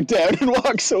it back down and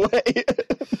walks away.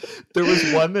 There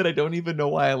was one that I don't even know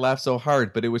why I laughed so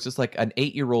hard, but it was just like an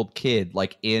 8-year-old kid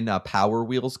like in a Power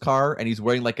Wheels car, and he's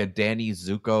wearing like a Danny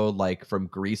Zuko like from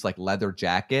Grease like leather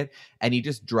jacket, and he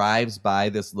just drives by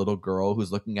this little girl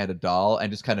who's looking at a doll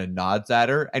and just kind of nods at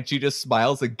her, and she just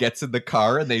smiles and gets in the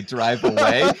car and they drive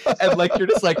away. And like you're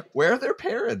just like, where are their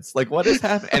parents? Like, what is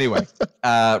happening? Anyway,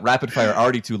 rapid fire,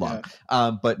 already too long.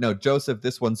 But no, Joseph,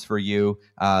 this one's for you.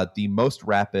 The most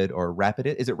rapid or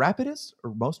rapidest, is it rapidest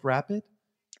or most rapid?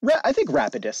 I think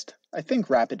rapidest. Okay.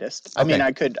 I mean,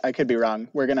 I could be wrong.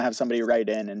 We're gonna have somebody write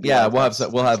in and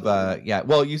we'll have.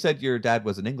 Well, you said your dad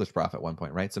was an English prof at one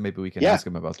point, right? So maybe we can ask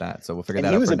him about that. So we'll figure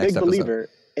that out for next episode. He was a big believer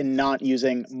in not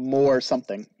using more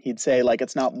something. He'd say like,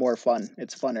 it's not more fun,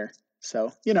 it's funner.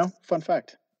 So fun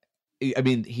fact. I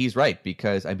mean, he's right,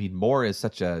 because I mean, more is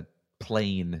such a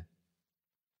plain,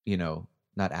 not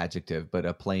not adjective, but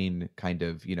a plain kind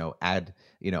of, add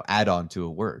on to a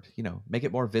word, make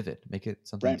it more vivid, make it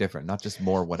something different, not just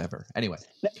more whatever. Anyway,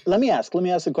 let me ask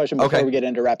a question before we get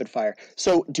into rapid fire.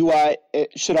 So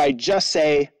should I just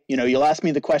say, you'll ask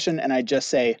me the question and I just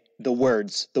say the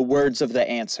words of the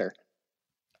answer?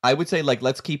 I would say, like,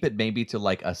 let's keep it maybe to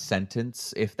like a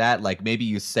sentence, if that, like, maybe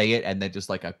you say it and then just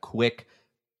like a quick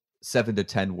 7 to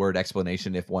 10 word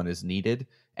explanation if one is needed,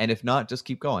 and if not, just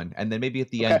keep going, and then maybe at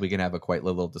the end we can have a quite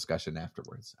little discussion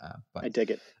afterwards. But I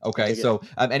dig it. Okay, so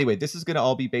anyway, this is going to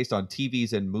all be based on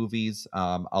TVs and movies.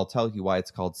 I'll tell you why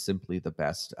it's called Simply the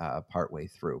Best partway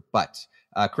through. But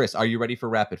Chris, are you ready for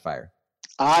rapid fire?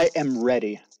 I am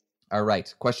ready. All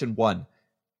right. Question 1: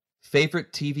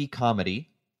 favorite TV comedy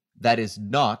that is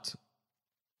not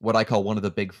what I call one of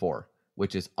the big four,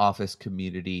 which is Office,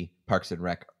 Community, Parks and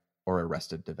Rec, or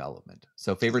Arrested Development.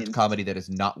 So favorite comedy that is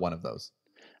not one of those.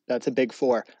 That's a big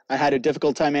four. I had a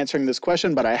difficult time answering this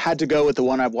question, but I had to go with the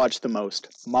one I've watched the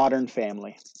most, Modern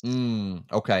Family.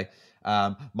 Okay.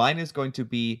 Mine is going to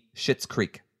be Schitt's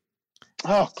Creek.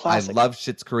 Oh, classic. I love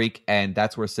Schitt's Creek, and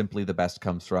that's where Simply the Best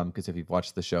comes from, because if you've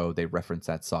watched the show, they reference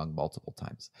that song multiple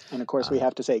times. And of course, we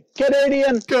have to say,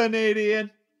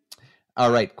 Canadian!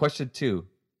 All right, question 2.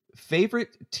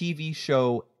 Favorite TV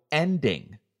show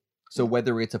ending? So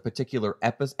whether it's a particular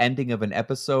ending of an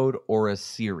episode or a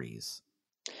series.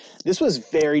 This was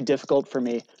very difficult for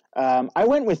me. I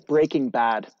went with Breaking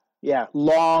Bad. Yeah,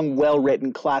 long,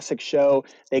 well-written, classic show.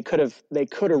 They could have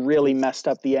really messed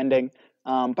up the ending,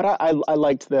 but I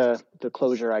liked the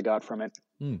closure I got from it.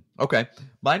 Okay,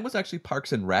 mine was actually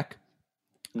Parks and Rec.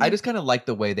 I just kind of like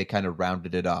the way they kind of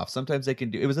rounded it off. Sometimes they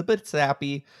can do, it was a bit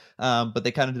sappy, but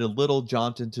they kind of did a little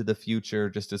jaunt into the future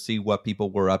just to see what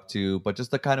people were up to. But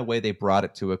just the kind of way they brought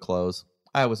it to a close,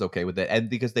 I was okay with it. And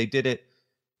because they did it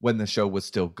when the show was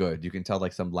still good, you can tell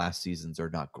like some last seasons are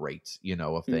not great,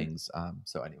 of things.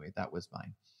 So anyway, that was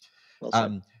mine.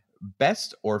 Well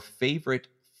best or favorite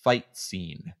fight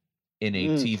scene in a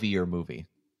TV or movie?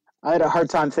 I had a hard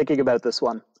time thinking about this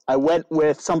one. I went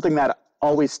with something that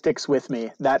always sticks with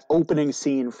me, that opening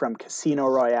scene from Casino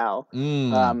Royale.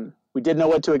 We didn't know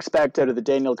what to expect out of the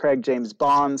Daniel Craig, James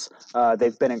Bonds.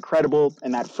 They've been incredible.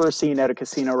 And that first scene out of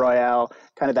Casino Royale,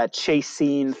 kind of that chase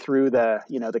scene through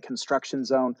the construction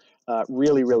zone,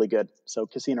 really, really good. So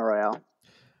Casino Royale.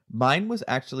 Mine was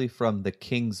actually from The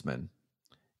Kingsman.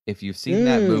 If you've seen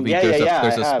that movie,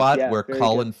 there's a spot where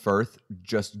Colin Firth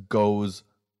just goes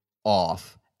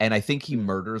off, and I think he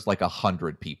murders like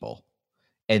 100 people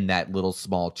in that little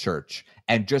small church,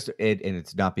 and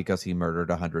it's not because he murdered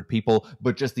 100 people,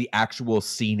 but just the actual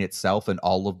scene itself and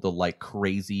all of the like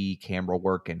crazy camera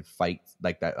work and fights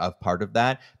like that of part of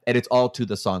that, and it's all to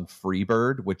the song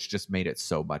Freebird, which just made it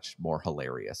so much more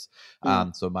hilarious.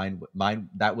 So mine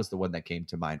that was the one that came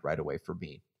to mind right away for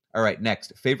me. All right,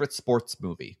 next, favorite sports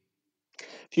movie.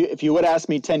 If you would ask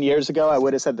me 10 years ago, I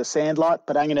would have said The Sandlot,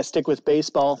 but I'm going to stick with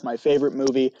baseball. My favorite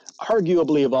movie,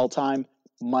 arguably of all time,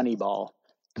 Moneyball.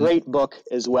 Great book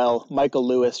as well. Michael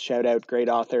Lewis, shout out, great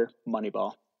author,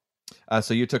 Moneyball.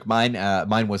 So you took mine.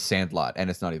 Mine was Sandlot, and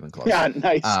it's not even close. Yeah,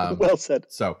 nice. Well said.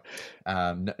 So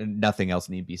nothing else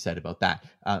need be said about that.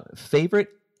 Favorite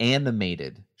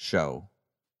animated show?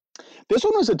 This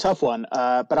one was a tough one,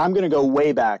 but I'm going to go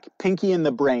way back. Pinky and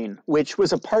the Brain, which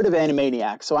was a part of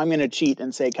Animaniacs. So I'm going to cheat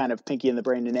and say kind of Pinky and the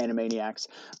Brain and Animaniacs.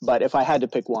 But if I had to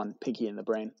pick one, Pinky and the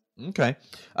Brain. Okay.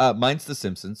 Mine's The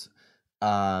Simpsons.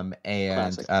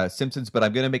 Simpsons, but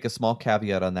I'm going to make a small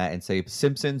caveat on that and say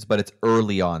Simpsons, but it's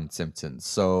early on Simpsons.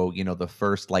 So, the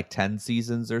first like 10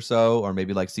 seasons or so, or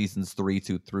maybe like seasons 3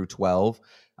 through 12.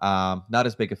 Not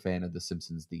as big a fan of The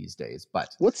Simpsons these days, but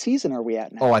what season are we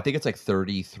at now? Oh, I think it's like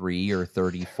 33 or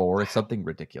 34. It's something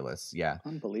ridiculous. Yeah.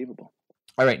 Unbelievable.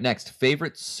 All right. Next,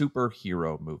 favorite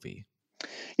superhero movie.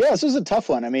 Yeah, this was a tough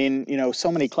one. I mean,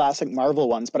 so many classic Marvel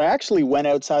ones, but I actually went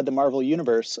outside the Marvel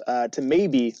universe to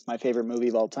maybe my favorite movie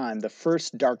of all time, the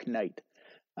first Dark Knight.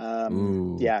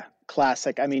 Yeah,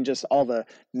 classic. I mean, just all the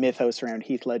mythos around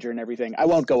Heath Ledger and everything. I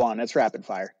won't go on. It's rapid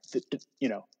fire.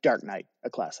 Dark Knight,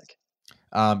 a classic.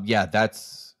 Yeah,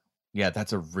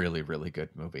 that's a really, really good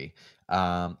movie.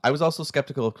 I was also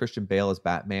skeptical of Christian Bale as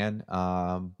Batman,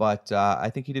 but I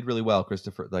think he did really well.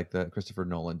 Christopher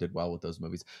Nolan did well with those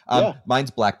movies.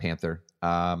 Mine's Black Panther,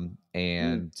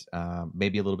 and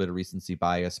maybe a little bit of recency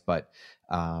bias, but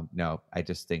no, I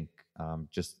just think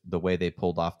just the way they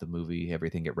pulled off the movie,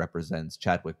 everything it represents.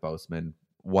 Chadwick Boseman,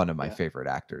 one of my favorite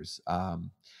actors, so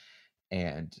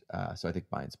I think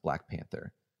mine's Black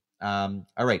Panther. All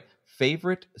right.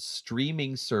 Favorite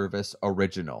streaming service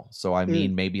original. So I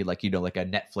mean, maybe like, like a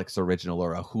Netflix original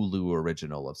or a Hulu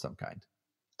original of some kind.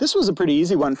 This was a pretty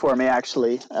easy one for me,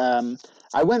 actually.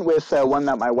 I went with one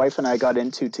that my wife and I got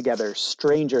into together,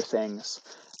 Stranger Things.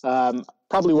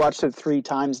 Probably watched it 3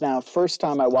 times now. First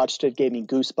time I watched it gave me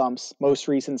goosebumps. Most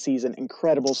recent season,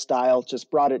 incredible style, just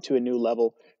brought it to a new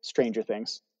level. Stranger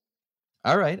Things.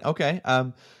 All right. Okay.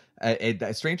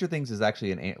 Stranger Things is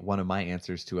actually one of my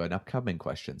answers to an upcoming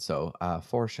question. So,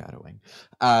 foreshadowing.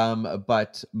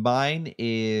 But mine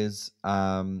is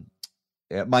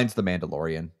mine's The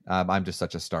Mandalorian. I'm just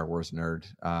such a Star Wars nerd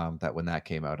that when that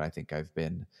came out, I think I've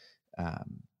been,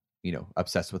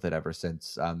 obsessed with it ever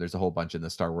since. There's a whole bunch in the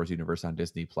Star Wars universe on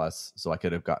Disney Plus, so I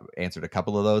could have answered a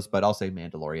couple of those, but I'll say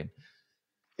Mandalorian.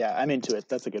 Yeah, I'm into it.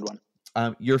 That's a good one.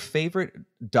 Your favorite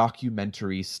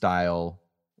documentary style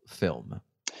film?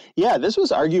 Yeah, this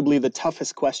was arguably the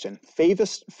toughest question.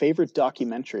 Favorite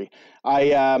documentary.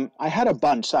 I had a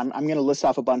bunch. So I'm going to list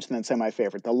off a bunch and then say my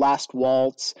favorite. The Last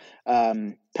Waltz,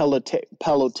 Pelotero,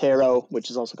 which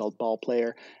is also called Ball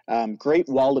Player, Great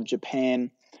Wall of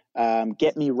Japan,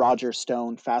 Get Me Roger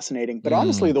Stone, fascinating. But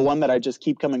honestly, the one that I just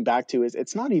keep coming back to is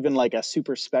it's not even like a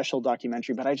super special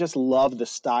documentary, but I just love the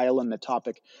style and the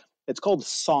topic. It's called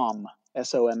SOMM,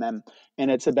 SOMM,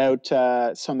 and it's about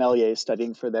sommeliers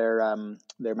studying for their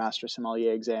master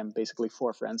sommelier exam. Basically,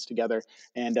 4 friends together,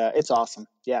 and it's awesome.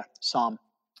 Yeah, SOMM.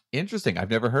 Interesting. I've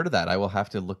never heard of that. I will have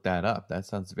to look that up. That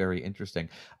sounds very interesting.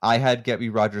 I had Get Me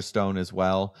Roger Stone as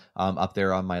well up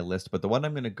there on my list, but the one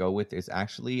I'm going to go with is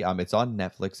actually it's on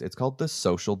Netflix. It's called The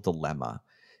Social Dilemma.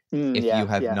 If you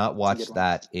have not watched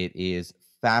that, it is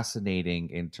fascinating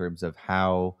in terms of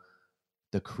how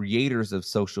the creators of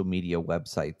social media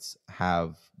websites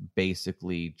have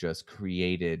basically just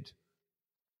created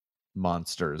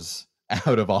monsters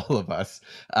out of all of us.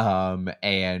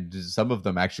 And some of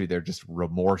them actually, they're just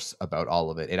remorse about all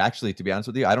of it. It actually, to be honest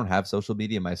with you, I don't have social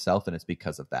media myself, and it's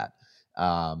because of that.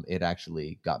 It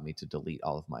actually got me to delete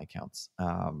all of my accounts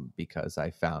because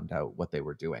I found out what they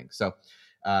were doing. So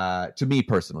to me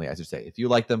personally, I should say, if you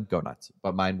like them, go nuts.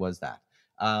 But mine was that.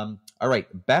 All right.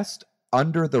 Best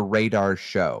under the radar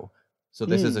show. So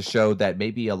this is a show that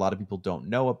maybe a lot of people don't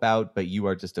know about, but you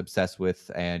are just obsessed with,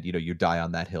 and you die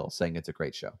on that hill saying it's a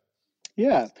great show.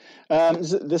 Yeah,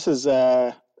 this is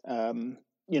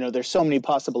there's so many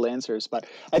possible answers, but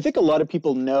I think a lot of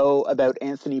people know about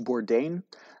Anthony Bourdain,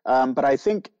 but I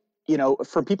think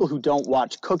for people who don't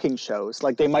watch cooking shows,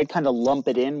 like they might kind of lump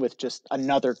it in with just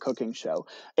another cooking show.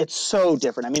 It's so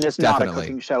different. I mean, it's not a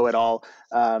cooking show at all.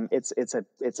 It's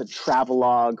a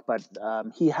travelogue, but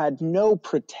he had no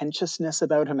pretentiousness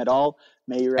about him at all.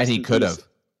 May you rest in peace. And he could have.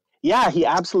 Yeah, he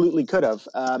absolutely could have.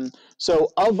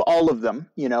 So of all of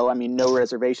them, No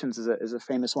Reservations is a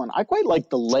famous one. I quite like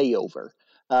The Layover,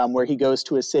 where he goes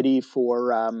to a city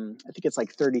for, I think it's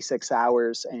like 36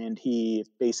 hours, and he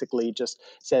basically just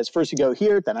says, first you go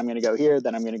here, then I'm going to go here,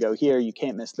 then I'm going to go here. You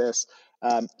can't miss this.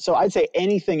 So I'd say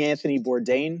anything Anthony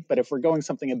Bourdain, but if we're going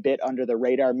something a bit under the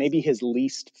radar, maybe his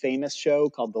least famous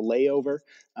show called The Layover,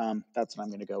 that's what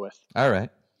I'm going to go with. All right.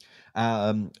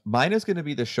 Mine is going to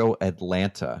be the show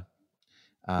Atlanta.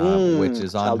 Which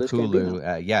is on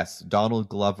Hulu. Yes, Donald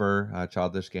Glover,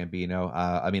 Childish Gambino.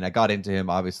 I got into him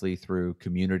obviously through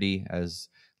Community, as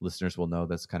listeners will know.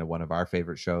 That's kind of one of our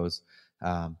favorite shows.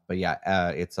 But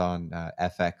yeah, it's on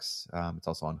FX. It's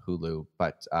also on Hulu.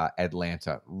 But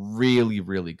Atlanta, really,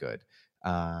 really good.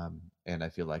 And I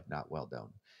feel like not well done.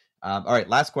 All right,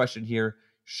 last question here.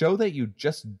 Show that you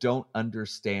just don't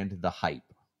understand the hype,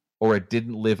 or it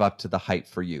didn't live up to the hype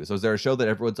for you. So is there a show that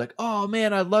everyone's like, oh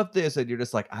man, I love this, and you're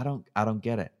just like, I don't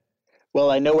get it? Well,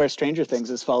 I know where Stranger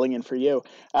Things is falling in for you.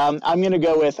 I'm going to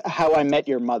go with How I Met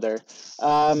Your Mother.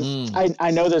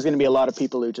 I know there's going to be a lot of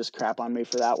people who just crap on me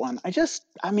for that one.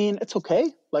 It's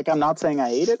okay. Like, I'm not saying I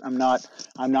hate it. I'm not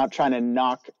trying to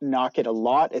knock it a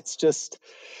lot. It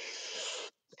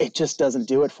just doesn't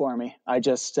do it for me. I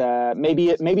just maybe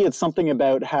it's something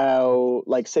about how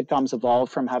like sitcoms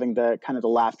evolved from having the kind of the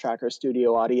laugh track or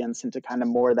studio audience into kind of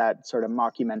more that sort of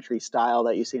mockumentary style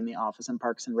that you see in The Office and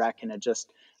Parks and Rec, and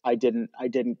I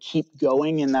didn't keep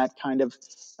going in that kind of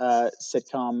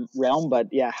sitcom realm. But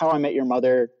yeah, How I Met Your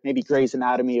Mother, maybe Grey's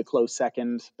Anatomy a close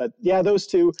second. But yeah, those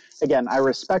two, again, I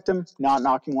respect them. Not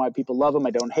knocking why people love them.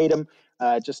 I don't hate them.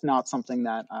 Just not something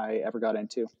that I ever got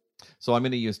into. So I'm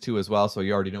going to use two as well. So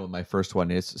you already know what my first one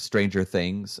is, Stranger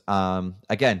Things.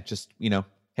 Again, just,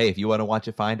 hey, if you want to watch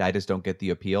it, fine. I just don't get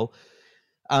the appeal.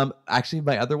 Actually,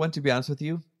 my other one, to be honest with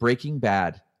you, Breaking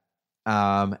Bad.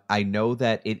 I know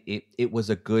that it was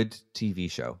a good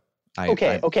TV show.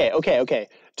 Okay.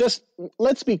 Just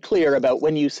let's be clear about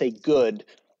when you say good.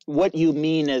 what you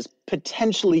mean is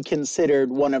potentially considered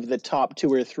one of the top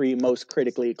 2 or 3 most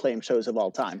critically acclaimed shows of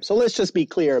all time. So let's just be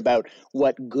clear about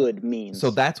what good means.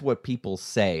 So that's what people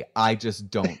say. I just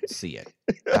don't see it.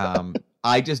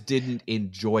 I just didn't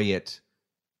enjoy it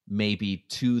maybe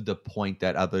to the point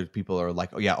that other people are like,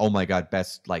 oh yeah, oh my God,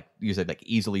 best, like you said, like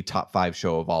easily top 5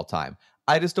 show of all time.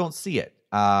 I just don't see it.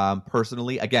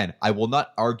 Personally, again, I will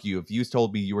not argue. If you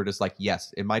told me you were just like,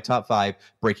 yes, in my top 5,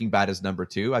 Breaking Bad is number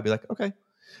 2, I'd be like, okay.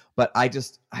 But I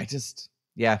just,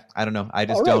 yeah, I don't know. I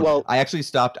just don't. Well, I actually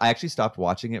stopped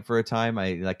watching it for a time.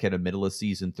 I like hit a middle of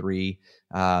season 3,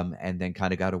 and then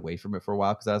kind of got away from it for a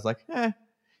while because I was like,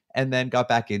 and then got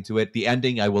back into it. The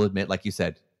ending, I will admit, like you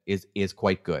said, is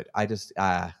quite good. I just,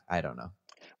 I don't know.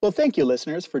 Well, thank you,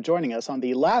 listeners, for joining us on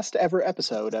the last ever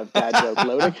episode of Dad Joke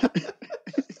Loading.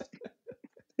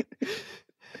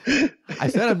 I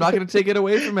said I'm not going to take it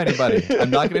away from anybody.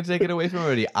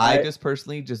 I just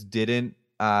personally just didn't.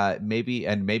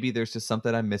 Maybe there's just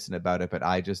something I'm missing about it, but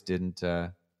I just didn't.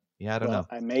 I don't know.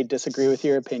 I may disagree with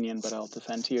your opinion, but I'll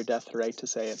defend to your death the right to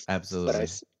say it. Absolutely. But I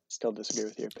still disagree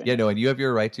with your opinion. Yeah, no, and you have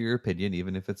your right to your opinion,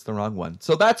 even if it's the wrong one.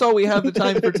 So that's all we have the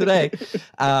time for today.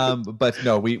 But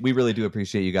no, we really do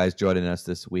appreciate you guys joining us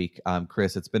this week.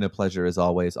 Chris, it's been a pleasure as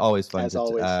always. Always fun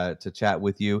to chat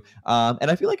with you. And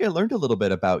I feel like I learned a little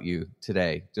bit about you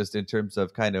today, just in terms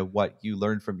of kind of what you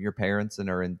learned from your parents and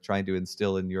are trying to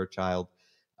instill in your child.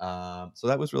 So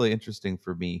that was really interesting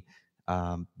for me.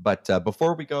 But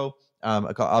before we go,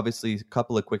 obviously, a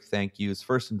couple of quick thank yous.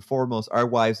 First and foremost, our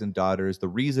wives and daughters. The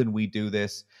reason we do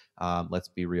this, let's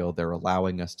be real, they're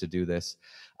allowing us to do this.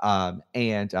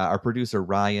 And our producer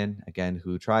Ryan, again,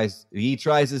 who tries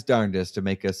his darndest to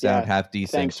make us sound half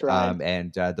decent. Thanks, Ryan.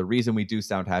 And the reason we do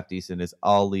sound half decent is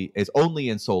only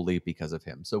and solely because of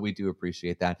him. So we do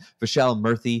appreciate that. Vishal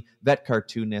Murthy, vet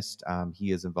cartoonist,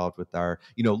 he is involved with our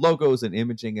logos and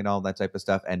imaging and all that type of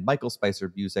stuff. And Michael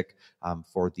Spicer Music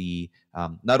for the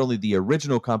not only the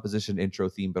original composition intro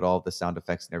theme, but all of the sound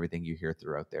effects and everything you hear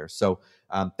throughout there. So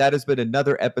that has been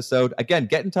another episode. Again,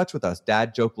 get in touch with us,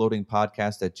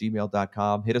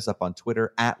 dadjokeloadingpodcast@gmail.com. Hit us up on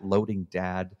Twitter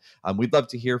 @loadingdad. We'd love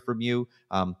to hear from you.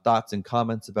 Thoughts and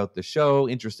comments about the show,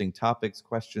 interesting topics,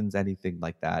 questions, anything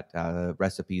like that.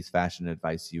 Recipes, fashion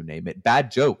advice, you name it.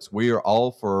 Bad jokes. We are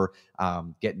all for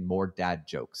getting more dad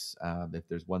jokes. If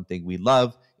there's one thing we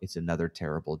love, it's another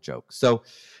terrible joke. So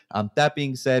that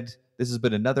being said, this has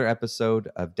been another episode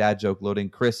of Dad Joke Loading.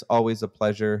 Chris, always a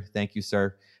pleasure. Thank you,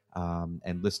 sir.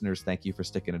 And listeners, thank you for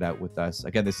sticking it out with us.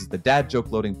 Again, this is the Dad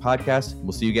Joke Loading Podcast.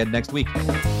 We'll see you again next week.